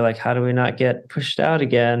 we were like, how do we not get pushed out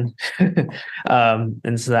again?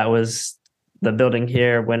 And so that was, the building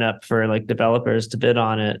here went up for like developers to bid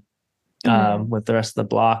on it with the rest of the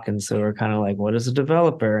block. And so we're kind of like, what is a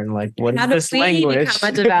developer? And like, what is this language? Become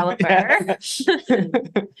a developer?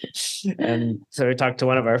 And so we talked to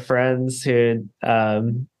one of our friends who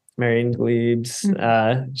Marion Glebes.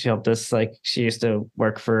 She helped us, like, she used to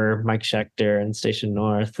work for Mike Schechter and Station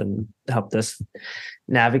North and helped us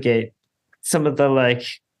navigate some of the like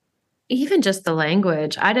even just the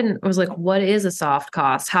language, I was like, what is a soft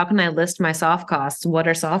cost? How can I list my soft costs? What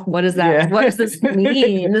is that? Yeah. What does this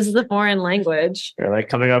mean? This is a foreign language. Or like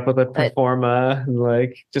coming up with a But performa and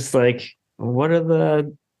like just like what are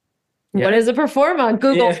the what is a performa?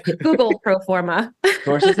 yeah. Google pro forma.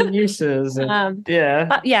 sources and uses and yeah.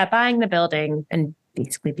 But yeah, buying the building and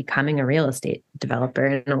basically becoming a real estate developer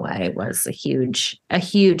in a way was a huge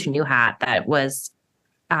new hat that was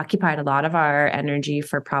occupied a lot of our energy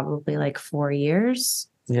for probably like 4 years.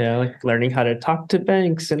 Yeah, like learning how to talk to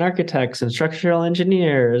banks and architects and structural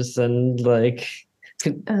engineers and like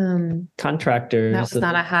contractors. That was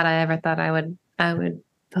not a hat I ever thought I would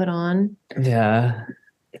put on. Yeah.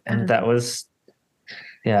 And that was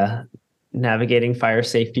navigating fire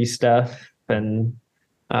safety stuff and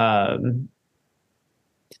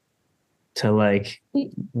to like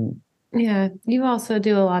yeah, you also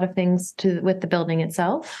do a lot of things with the building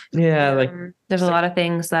itself. like there's a lot of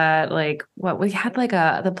things that like what we had like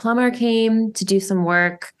the plumber came to do some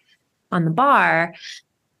work on the bar,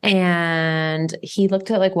 and he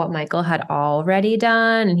looked at like what Michael had already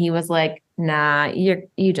done, and he was like, nah, you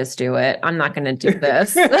just do it. I'm not gonna do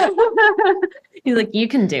this. He's like, you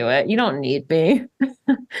can do it. You don't need me.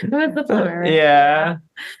 It was the plumber. Right? Yeah.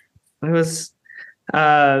 It was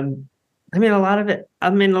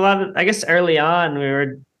I guess early on we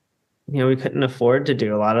were, we couldn't afford to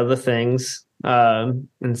do a lot of the things. And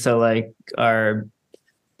so like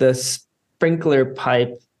the sprinkler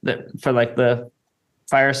pipe that for like the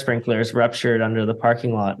fire sprinklers ruptured under the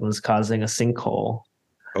parking lot was causing a sinkhole.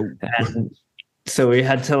 Oh. And so we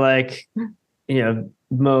had to like,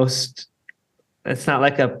 it's not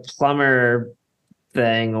like a plumber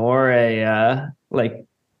thing or a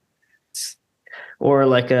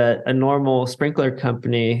a normal sprinkler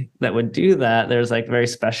company that would do that. There's like very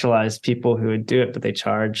specialized people who would do it, but they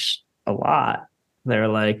charge a lot. They were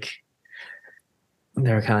kind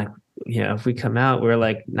of like, if we come out, we're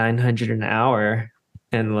like $900 an hour.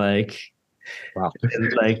 And like, wow.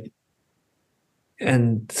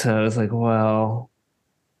 And so I was like, well,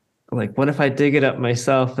 like, what if I dig it up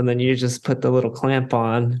myself and then you just put the little clamp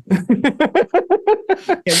on? Yeah,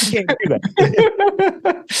 you can't do that.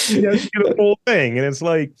 You do the whole thing. And it's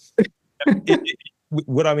like,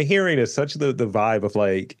 what I'm hearing is such the vibe of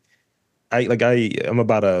like, I'm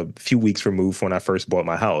about a few weeks removed from when I first bought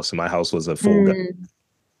my house, and my house was a full gut.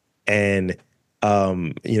 And,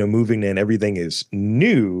 moving in, everything is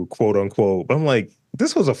new, quote unquote. But I'm like,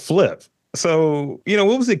 this was a flip. So,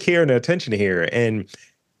 what was the care and the attention here? And,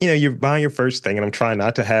 you're buying your first thing, and I'm trying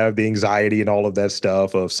not to have the anxiety and all of that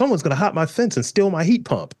stuff of someone's going to hop my fence and steal my heat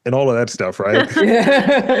pump and all of that stuff, right?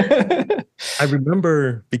 I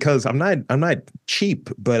remember, because I'm not cheap,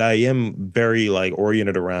 but I am very like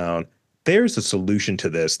oriented around, there's a solution to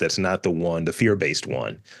this that's not the fear-based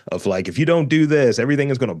one of like, if you don't do this, everything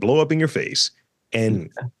is going to blow up in your face.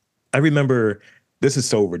 And I remember, this is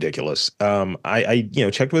so ridiculous. I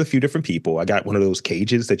checked with a few different people. I got one of those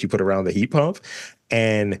cages that you put around the heat pump,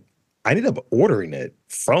 and I ended up ordering it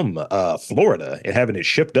from Florida and having it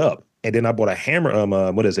shipped up. And then I bought a hammer. A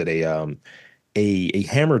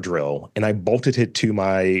hammer drill, and I bolted it to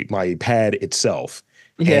my pad itself.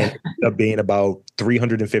 Yeah. And it ended up being about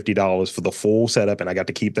 $350 for the full setup, and I got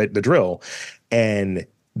to keep the drill. And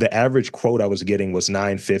the average quote I was getting was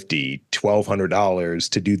 $950, $1,200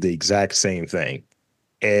 to do the exact same thing.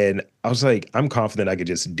 And I was like, I'm confident I could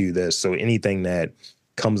just do this. So anything that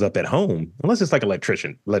comes up at home, unless it's like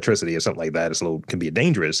electricity or something like that, can be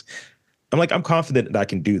dangerous. I'm like, I'm confident that I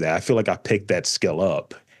can do that. I feel like I picked that skill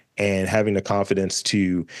up, and having the confidence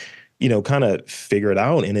to, kind of figure it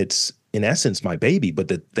out. And it's, in essence, my baby. But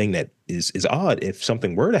the thing that is odd, if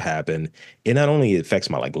something were to happen, it not only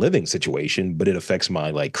affects my like living situation, but it affects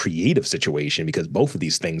my like creative situation, because both of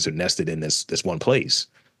these things are nested in this one place.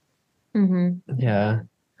 Mm-hmm. Yeah.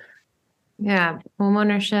 Yeah. Home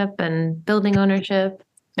ownership and building ownership.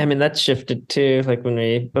 I mean, that's shifted too. Like when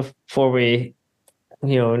we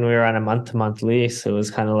were on a month-to-month lease, it was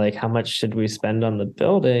kind of like, how much should we spend on the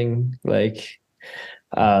building? Like,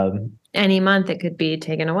 any month it could be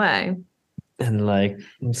taken away. And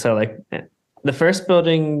so the first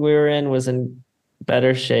building we were in was in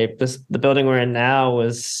better shape. The building we're in now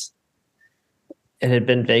it had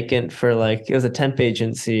been vacant for it was a temp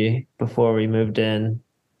agency before we moved in.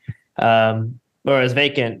 Or it was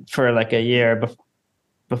vacant for like a year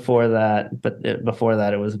before that, but before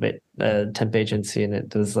that it was a temp agency, and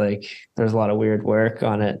it was like there's a lot of weird work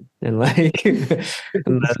on it, and and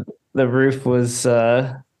the roof was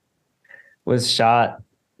shot,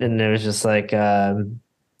 and it was just like we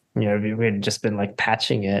had just been like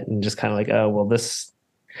patching it, and just kind of like, oh well, this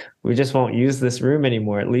we just won't use this room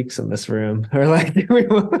anymore. It leaks in this room, or like we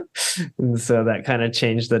won't. And so that kind of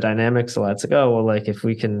changed the dynamics a lot. It's like, oh well, like if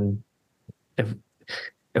we can,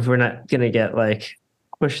 if we're not gonna get like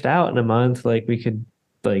pushed out in a month, like we could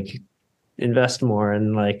like invest more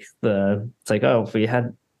in like it's like, oh, if we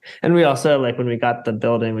had, and we also like when we got the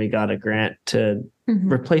building, we got a grant to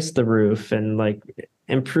replace the roof and like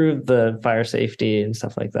improve the fire safety and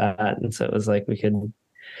stuff like that. And so it was like we could,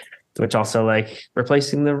 which also like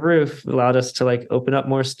replacing the roof allowed us to like open up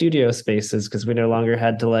more studio spaces because we no longer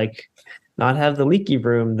had to like not have the leaky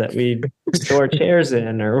room that we store chairs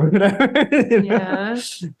in or whatever. Yeah.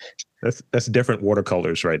 That's different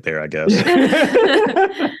watercolors right there, I guess.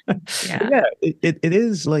 Yeah. Yeah, it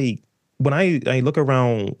is like when I look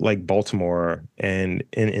around like Baltimore and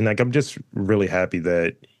like I'm just really happy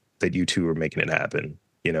that you two are making it happen.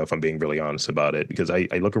 You know, if I'm being really honest about it, because I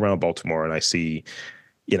look around Baltimore and I see,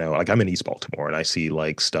 you know, like I'm in East Baltimore and I see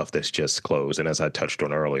like stuff that's just closed. And as I touched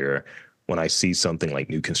on earlier, when I see something like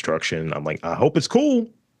new construction, I'm like, I hope it's cool.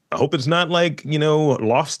 I hope it's not like, you know,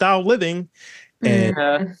 loft style living. And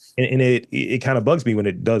Mm. and it kind of bugs me when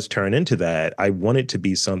it does turn into that. I want it to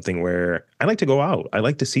be something where I like to go out. I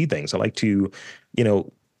like to see things. I like to, you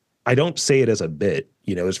know, I don't say it as a bit,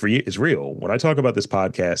 you know, it's real. When I talk about this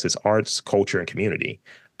podcast, it's arts, culture, and community.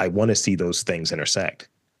 I want to see those things intersect.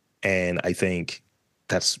 And I think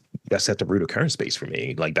that's at the root of current space for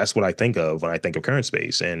me. Like that's what I think of when I think of current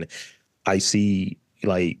space. And I see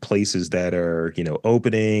like places that are, you know,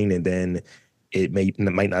 opening and then it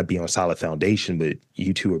might not be on solid foundation, but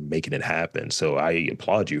you two are making it happen. So I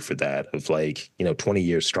applaud you for that of like, you know, 20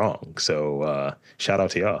 years strong. So shout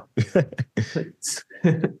out to y'all.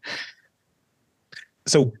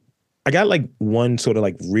 So I got like one sort of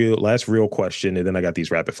like last real question, and then I got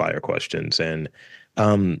these rapid fire questions. And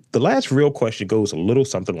the last real question goes a little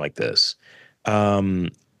something like this. Um,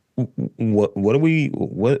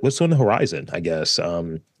 what's on the horizon, I guess?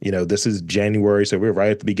 You know, this is January, so we're right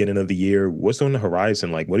at the beginning of the year. What's on the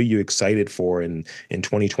horizon? Like, what are you excited for in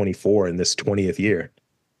 2024 in this 20th year?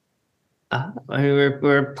 I mean,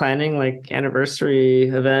 we're planning like anniversary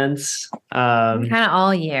events. Kind of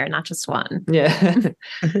all year, not just one. Yeah.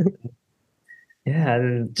 Yeah,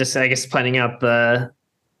 and just I guess planning out the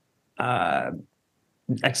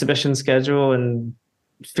exhibition schedule and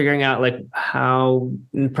figuring out like how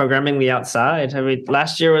programming the outside. I mean,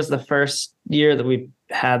 last year was the first year that we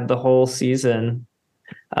had the whole season.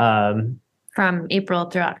 From April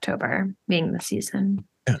through October being the season.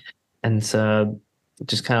 Yeah. And so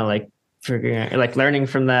just kind of like figuring out, like learning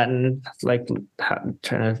from that and like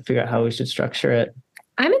trying to figure out how we should structure it.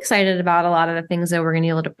 I'm excited about a lot of the things that we're going to be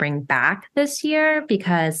able to bring back this year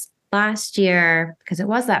because last year, because it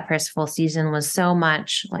was that first full season, was so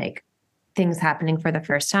much like things happening for the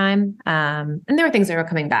first time. And there were things that were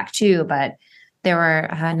coming back too, but there were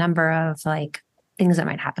a number of like things that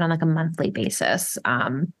might happen on like a monthly basis.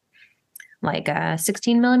 Like a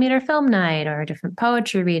 16 millimeter film night or a different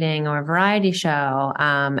poetry reading or a variety show.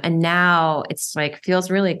 And now it's like, feels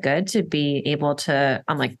really good to be able to,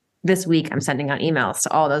 I'm like, this week I'm sending out emails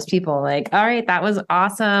to all those people like, all right, that was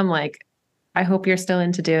awesome. Like, I hope you're still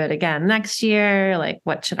in to do it again next year. Like,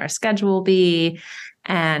 what should our schedule be?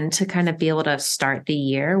 And to kind of be able to start the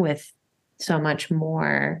year with so much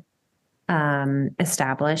more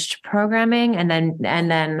established programming and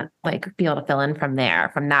then like be able to fill in from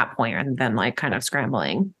that point and then like kind of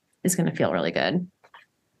scrambling is going to feel really good.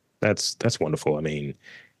 That's wonderful. I mean,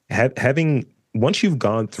 having once you've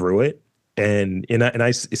gone through it and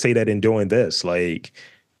I say that in doing this, like,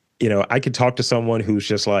 you know, I could talk to someone who's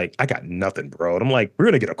just like, I got nothing, bro. And I'm like, we're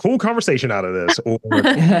going to get a cool conversation out of this. Or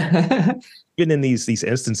even in these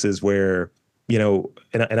instances where, you know,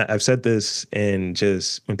 and I've said this and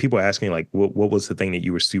just when people ask me like, what was the thing that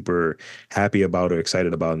you were super happy about or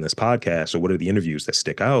excited about in this podcast? Or what are the interviews that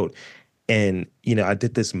stick out? And, you know, I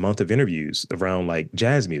did this month of interviews around like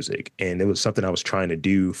jazz music. And it was something I was trying to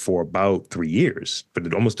do for about 3 years,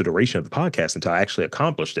 for almost the duration of the podcast until I actually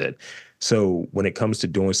accomplished it. So when it comes to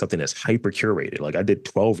doing something that's hyper curated, like I did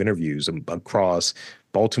 12 interviews across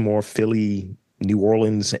Baltimore, Philly, New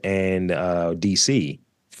Orleans, and DC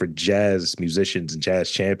for jazz musicians and jazz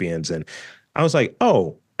champions. And I was like,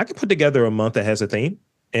 oh, I can put together a month that has a theme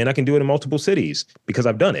and I can do it in multiple cities because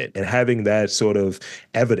I've done it. And having that sort of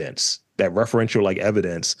evidence, that referential like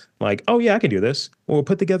evidence, like, oh yeah, I can do this. Or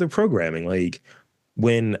put together programming. Like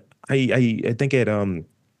when I think at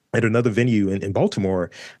another venue in Baltimore,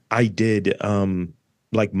 I did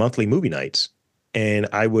like monthly movie nights. And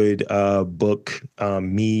I would book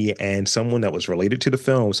me and someone that was related to the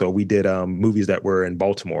film. So we did movies that were in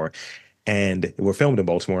Baltimore and were filmed in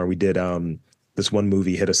Baltimore. And we did this one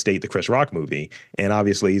movie hit a state, the Chris Rock movie, and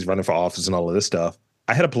obviously he's running for office and all of this stuff.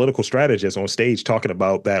 I had a political strategist on stage talking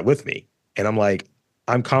about that with me. And I'm like,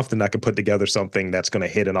 I'm confident I can put together something that's going to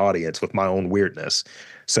hit an audience with my own weirdness.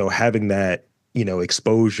 So having that,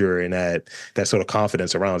 exposure and that sort of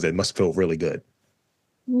confidence around it must feel really good.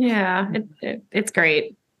 Yeah, it's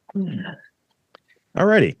great.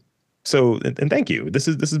 Alrighty. So, and thank you. This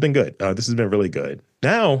has been good. This has been really good.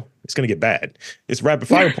 Now it's going to get bad. It's rapid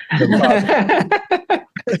fire.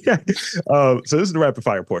 So this is the rapid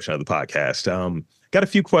fire portion of the podcast. Got a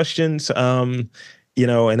few questions. And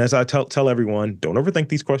as I tell everyone, don't overthink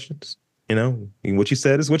these questions. What you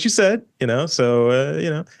said is what you said. So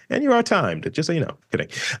and you are timed. Just so you know. Kidding.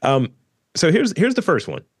 So here's the first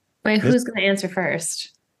one. Wait, who's going to answer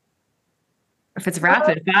first? If it's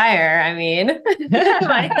rapid fire, I mean.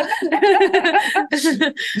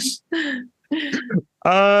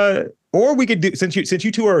 Or we could do, since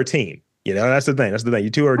you two are a team, that's the thing. You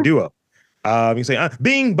two are a duo. You can say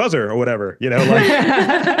Bing buzzer or whatever,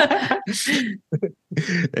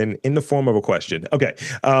 and in the form of a question. Okay.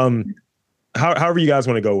 However you guys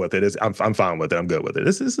want to go with it, I'm fine with it. I'm good with it.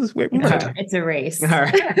 This is it's a race. All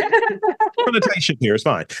right. For the tension here, it's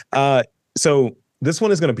fine. So this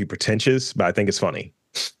one is going to be pretentious, but I think it's funny.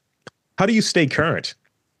 How do you stay current?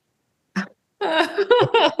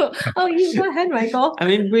 Oh, you go ahead, Michael. I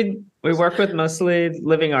mean, we work with mostly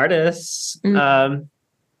living artists, and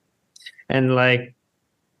I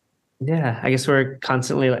guess we're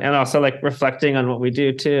constantly, and also reflecting on what we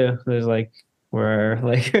do too. There's we're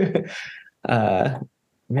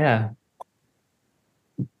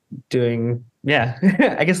doing,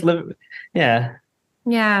 I guess we're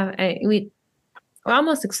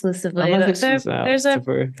almost exclusively. There's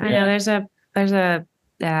a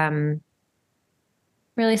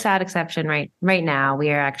really sad exception right now. We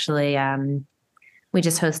are actually we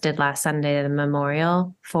just hosted last Sunday the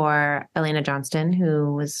memorial for Elena Johnston,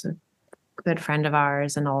 who was a good friend of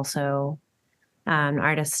ours and also an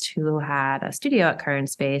artist who had a studio at Current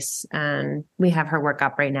Space, and we have her work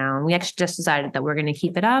up right now, and we actually just decided that we're going to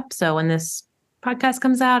keep it up. So when this podcast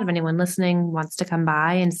comes out, if anyone listening wants to come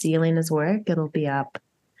by and see Elena's work, it'll be up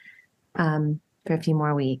for a few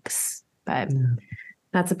more weeks. But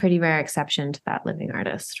that's a pretty rare exception to that living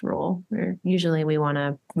artist rule, where usually we want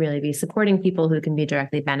to really be supporting people who can be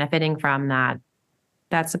directly benefiting from that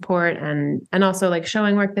support, and also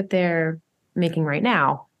showing work that they're making right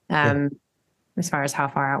now, as far as how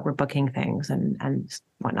far out we're booking things and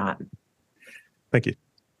whatnot. Thank you.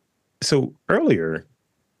 So earlier,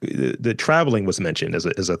 the traveling was mentioned as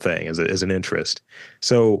a thing, as an interest.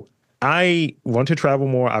 So I want to travel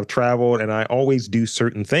more. I've traveled, and I always do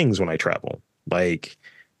certain things when I travel.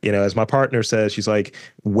 As my partner says, she's like,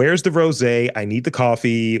 "Where's the rosé? I need the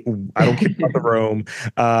coffee. I don't care about the room."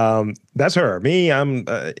 That's her. Me, I'm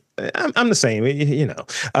the same.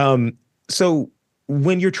 So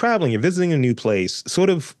when you're traveling, you're visiting a new place, sort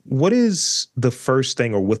of what is the first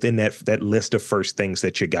thing, or within that list of first things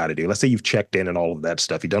that you got to do? Let's say you've checked in and all of that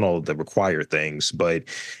stuff. You've done all of the required things, but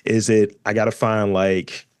is it, I got to find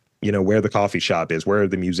where the coffee shop is, where are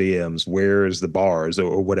the museums, where's the bars,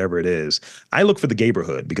 or whatever it is. I look for the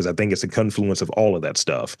neighborhood because I think it's a confluence of all of that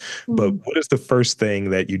stuff. Mm-hmm. But what is the first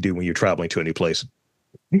thing that you do when you're traveling to a new place?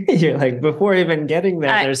 You're before even getting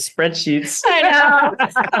there, there's spreadsheets. I know.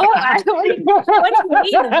 What do you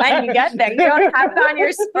mean when you get there? You don't have it on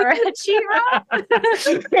your spreadsheet, Rob?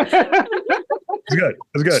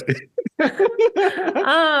 It's good.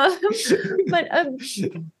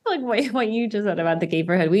 But what you just said about the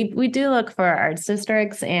neighborhood, we do look for arts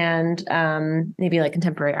districts and maybe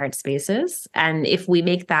contemporary art spaces. And if we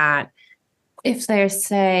make that, if there's,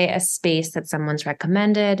 say, a space that someone's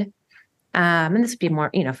recommended, and this would be more,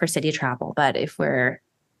 for city travel, but if we're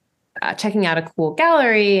checking out a cool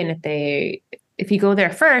gallery, and if you go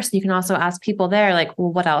there first, you can also ask people there,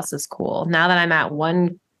 well, what else is cool? Now that I'm at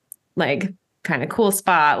one, kind of cool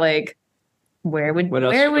spot, where would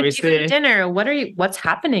you eat dinner? What's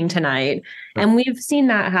happening tonight? And we've seen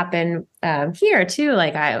that happen here too.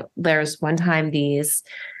 There's one time these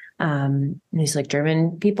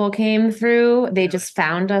German people came through. They just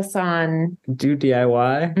found us on Do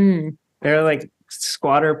DIY. They're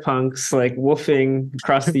squatter punks, woofing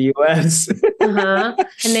across the US. And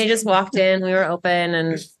they just walked in, we were open,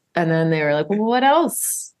 and then they were like, well, what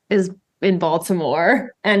else is in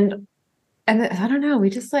Baltimore? And I don't know,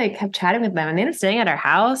 we just kept chatting with them, and they ended up staying at our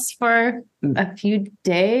house for a few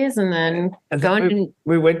days, and then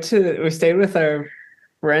we stayed with our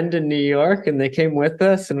friend in New York, and they came with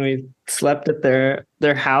us, and we slept at their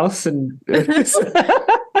house, and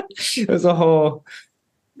it was a whole.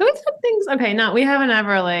 We did things. Okay, no, we haven't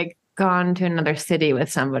ever gone to another city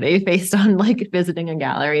with somebody based on like visiting a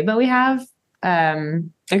gallery, but we have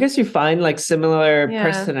I guess you find like similar Yeah.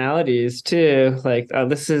 personalities too. Like, oh,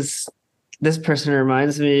 this person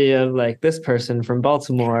reminds me of like this person from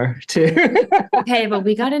Baltimore too. okay, but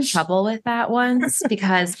we got in trouble with that once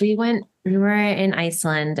because we were in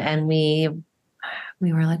Iceland and we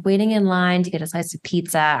were like waiting in line to get a slice of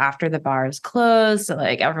pizza after the bar is closed. So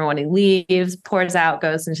like everyone leaves, pours out,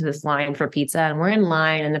 goes into this line for pizza, and we're in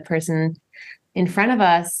line, and the person in front of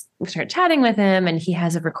us, we start chatting with him, and he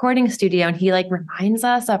has a recording studio, and he like reminds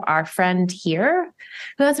us of our friend here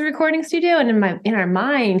who has a recording studio. And in our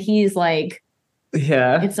mind, he's like,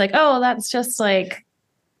 Yeah. it's like, oh, that's just like,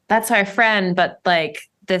 that's our friend, but like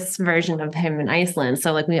this version of him in Iceland.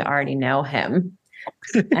 So like we already know him.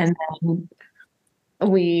 And then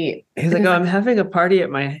he's like, oh, I'm having a party at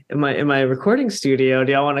my recording studio.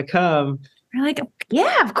 Do y'all want to come? We're like,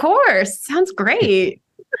 yeah, of course. Sounds great.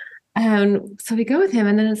 And so we go with him,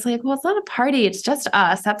 and then it's like, well, it's not a party, it's just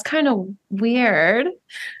us. That's kind of weird.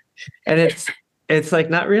 And it's like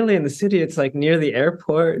not really in the city, it's like near the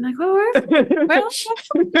airport. I'm like, well,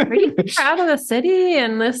 we're pretty proud of the city,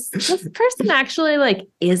 and this person actually like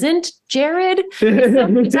isn't Jared.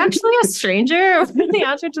 It's actually a stranger. We're the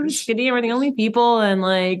outskirts of the city, and we're the only people, and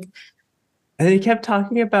like. And he kept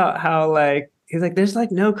talking about how like he's like, there's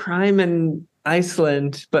like no crime in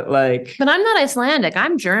Iceland, but I'm not Icelandic.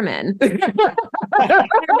 I'm German. And,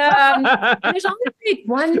 there's only like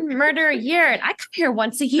one murder a year, and I come here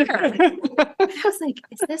once a year. And I was like,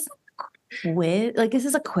 is this a quiz? Like, is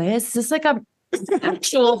this a quiz? Is this like a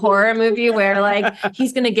actual horror movie where like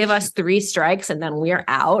he's gonna give us 3 strikes and then we're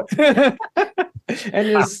out?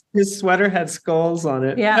 And his sweater had skulls on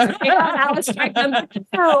it. Yeah.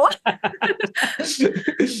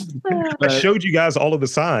 I showed you guys all of the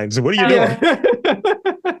signs. What are you doing?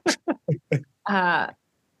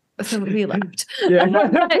 So we left. Yeah.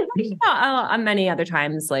 Many other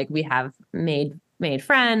times, like we have made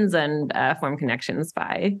friends and formed connections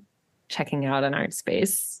by checking out an art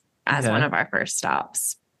space as one of our first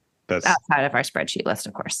stops. That's outside of our spreadsheet list,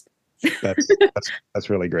 of course. That's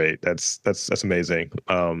really great. That's amazing.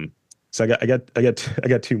 So I got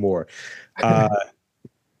 2 more.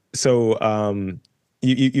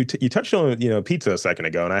 You touched on pizza a second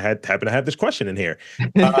ago, and I happened to have this question in here.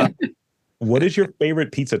 What is your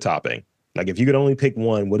favorite pizza topping? Like, if you could only pick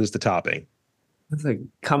one, what is the topping? That's a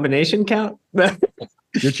combination count.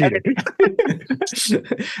 You're cheating.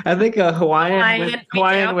 I think a Hawaiian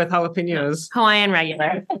with jalapenos. Hawaiian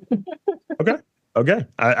regular. Okay.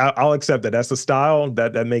 I'll accept that. That's the style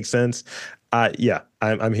that makes sense. Yeah,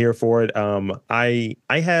 I'm here for it. I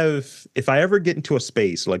have, if I ever get into a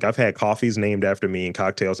space, like I've had coffees named after me and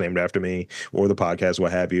cocktails named after me, or the podcast,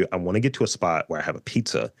 what have you, I want to get to a spot where I have a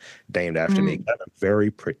pizza named after me. I have a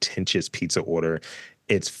very pretentious pizza order.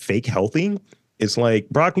 It's fake healthy. It's like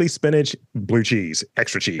broccoli, spinach, blue cheese,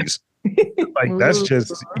 extra cheese. Like that's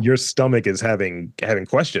just your stomach is having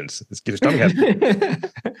questions. Your stomach has,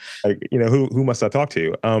 like, who must I talk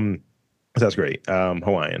to? That's great.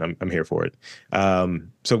 Hawaiian. I'm here for it.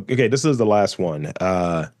 So okay, this is the last one.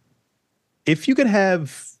 If you could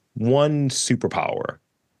have one superpower,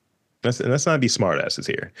 let's not be smartasses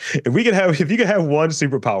here. If you could have one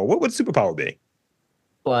superpower, what would superpower be?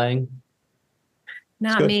 Flying.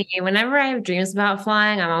 Not me. Whenever I have dreams about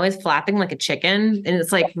flying, I'm always flapping like a chicken, and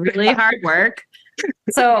it's like really hard work.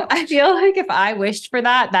 So I feel like if I wished for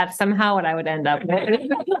that, that's somehow what I would end up with.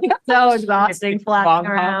 So exhausting flapping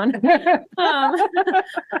around. I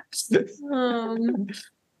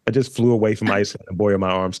just flew away from Iceland, and boy, are my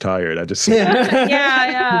arms tired. I just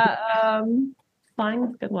yeah.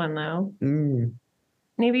 Flying's a good one though.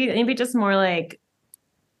 Maybe just more like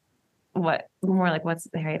what's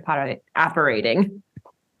the Harry Potter apparating?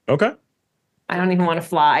 Okay. I don't even want to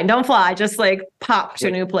fly. Don't fly. Just like pop to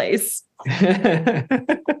a new place. I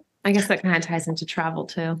guess that kind of ties into travel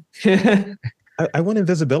too. I want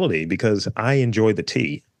invisibility because I enjoy the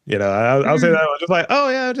tea. I'll say that. I was just like, oh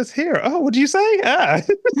yeah, just here. Oh, what'd you say?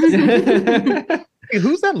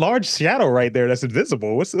 Who's that large shadow right there that's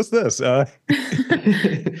invisible? What's this?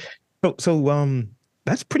 So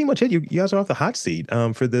that's pretty much it. You guys are off the hot seat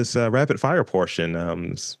for this rapid fire portion.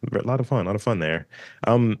 It's a lot of fun there.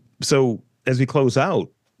 So as we close out,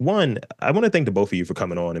 one, I want to thank the both of you for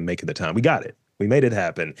coming on and making the time. We got it. We made it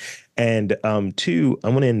happen. And 2, I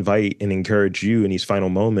want to invite and encourage you in these final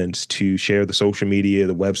moments to share the social media,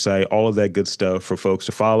 the website, all of that good stuff for folks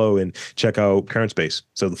to follow and check out Current Space.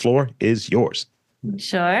 So the floor is yours.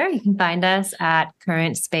 Sure. You can find us at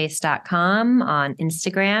currentspace.com, on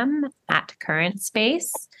Instagram at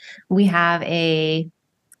currentspace. We have a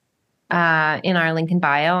in our link in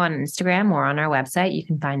bio on Instagram or on our website, you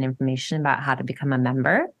can find information about how to become a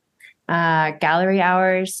member. Gallery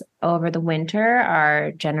hours over the winter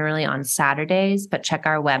are generally on Saturdays, but check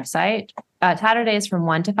our website. Saturdays from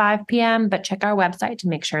 1 to 5 p.m., but check our website to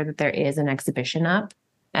make sure that there is an exhibition up.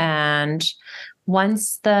 And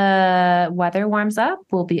once the weather warms up,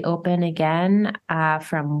 we'll be open again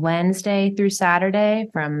from Wednesday through Saturday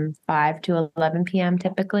from 5 to 11 p.m.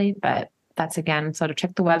 typically. But that's again, so to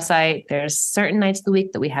check the website. There's certain nights of the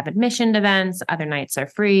week that we have admission events. Other nights are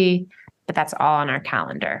free, but that's all on our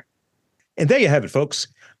calendar. And there you have it, folks.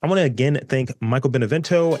 I want to again thank Michael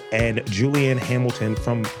Benevento and Julianne Hamilton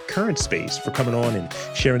from Current Space for coming on and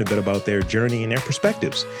sharing a bit about their journey and their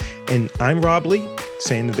perspectives. And I'm Rob Lee,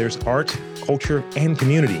 saying that there's art, culture, and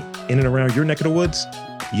community in and around your neck of the woods.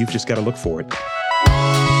 You've just got to look for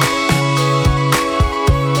it.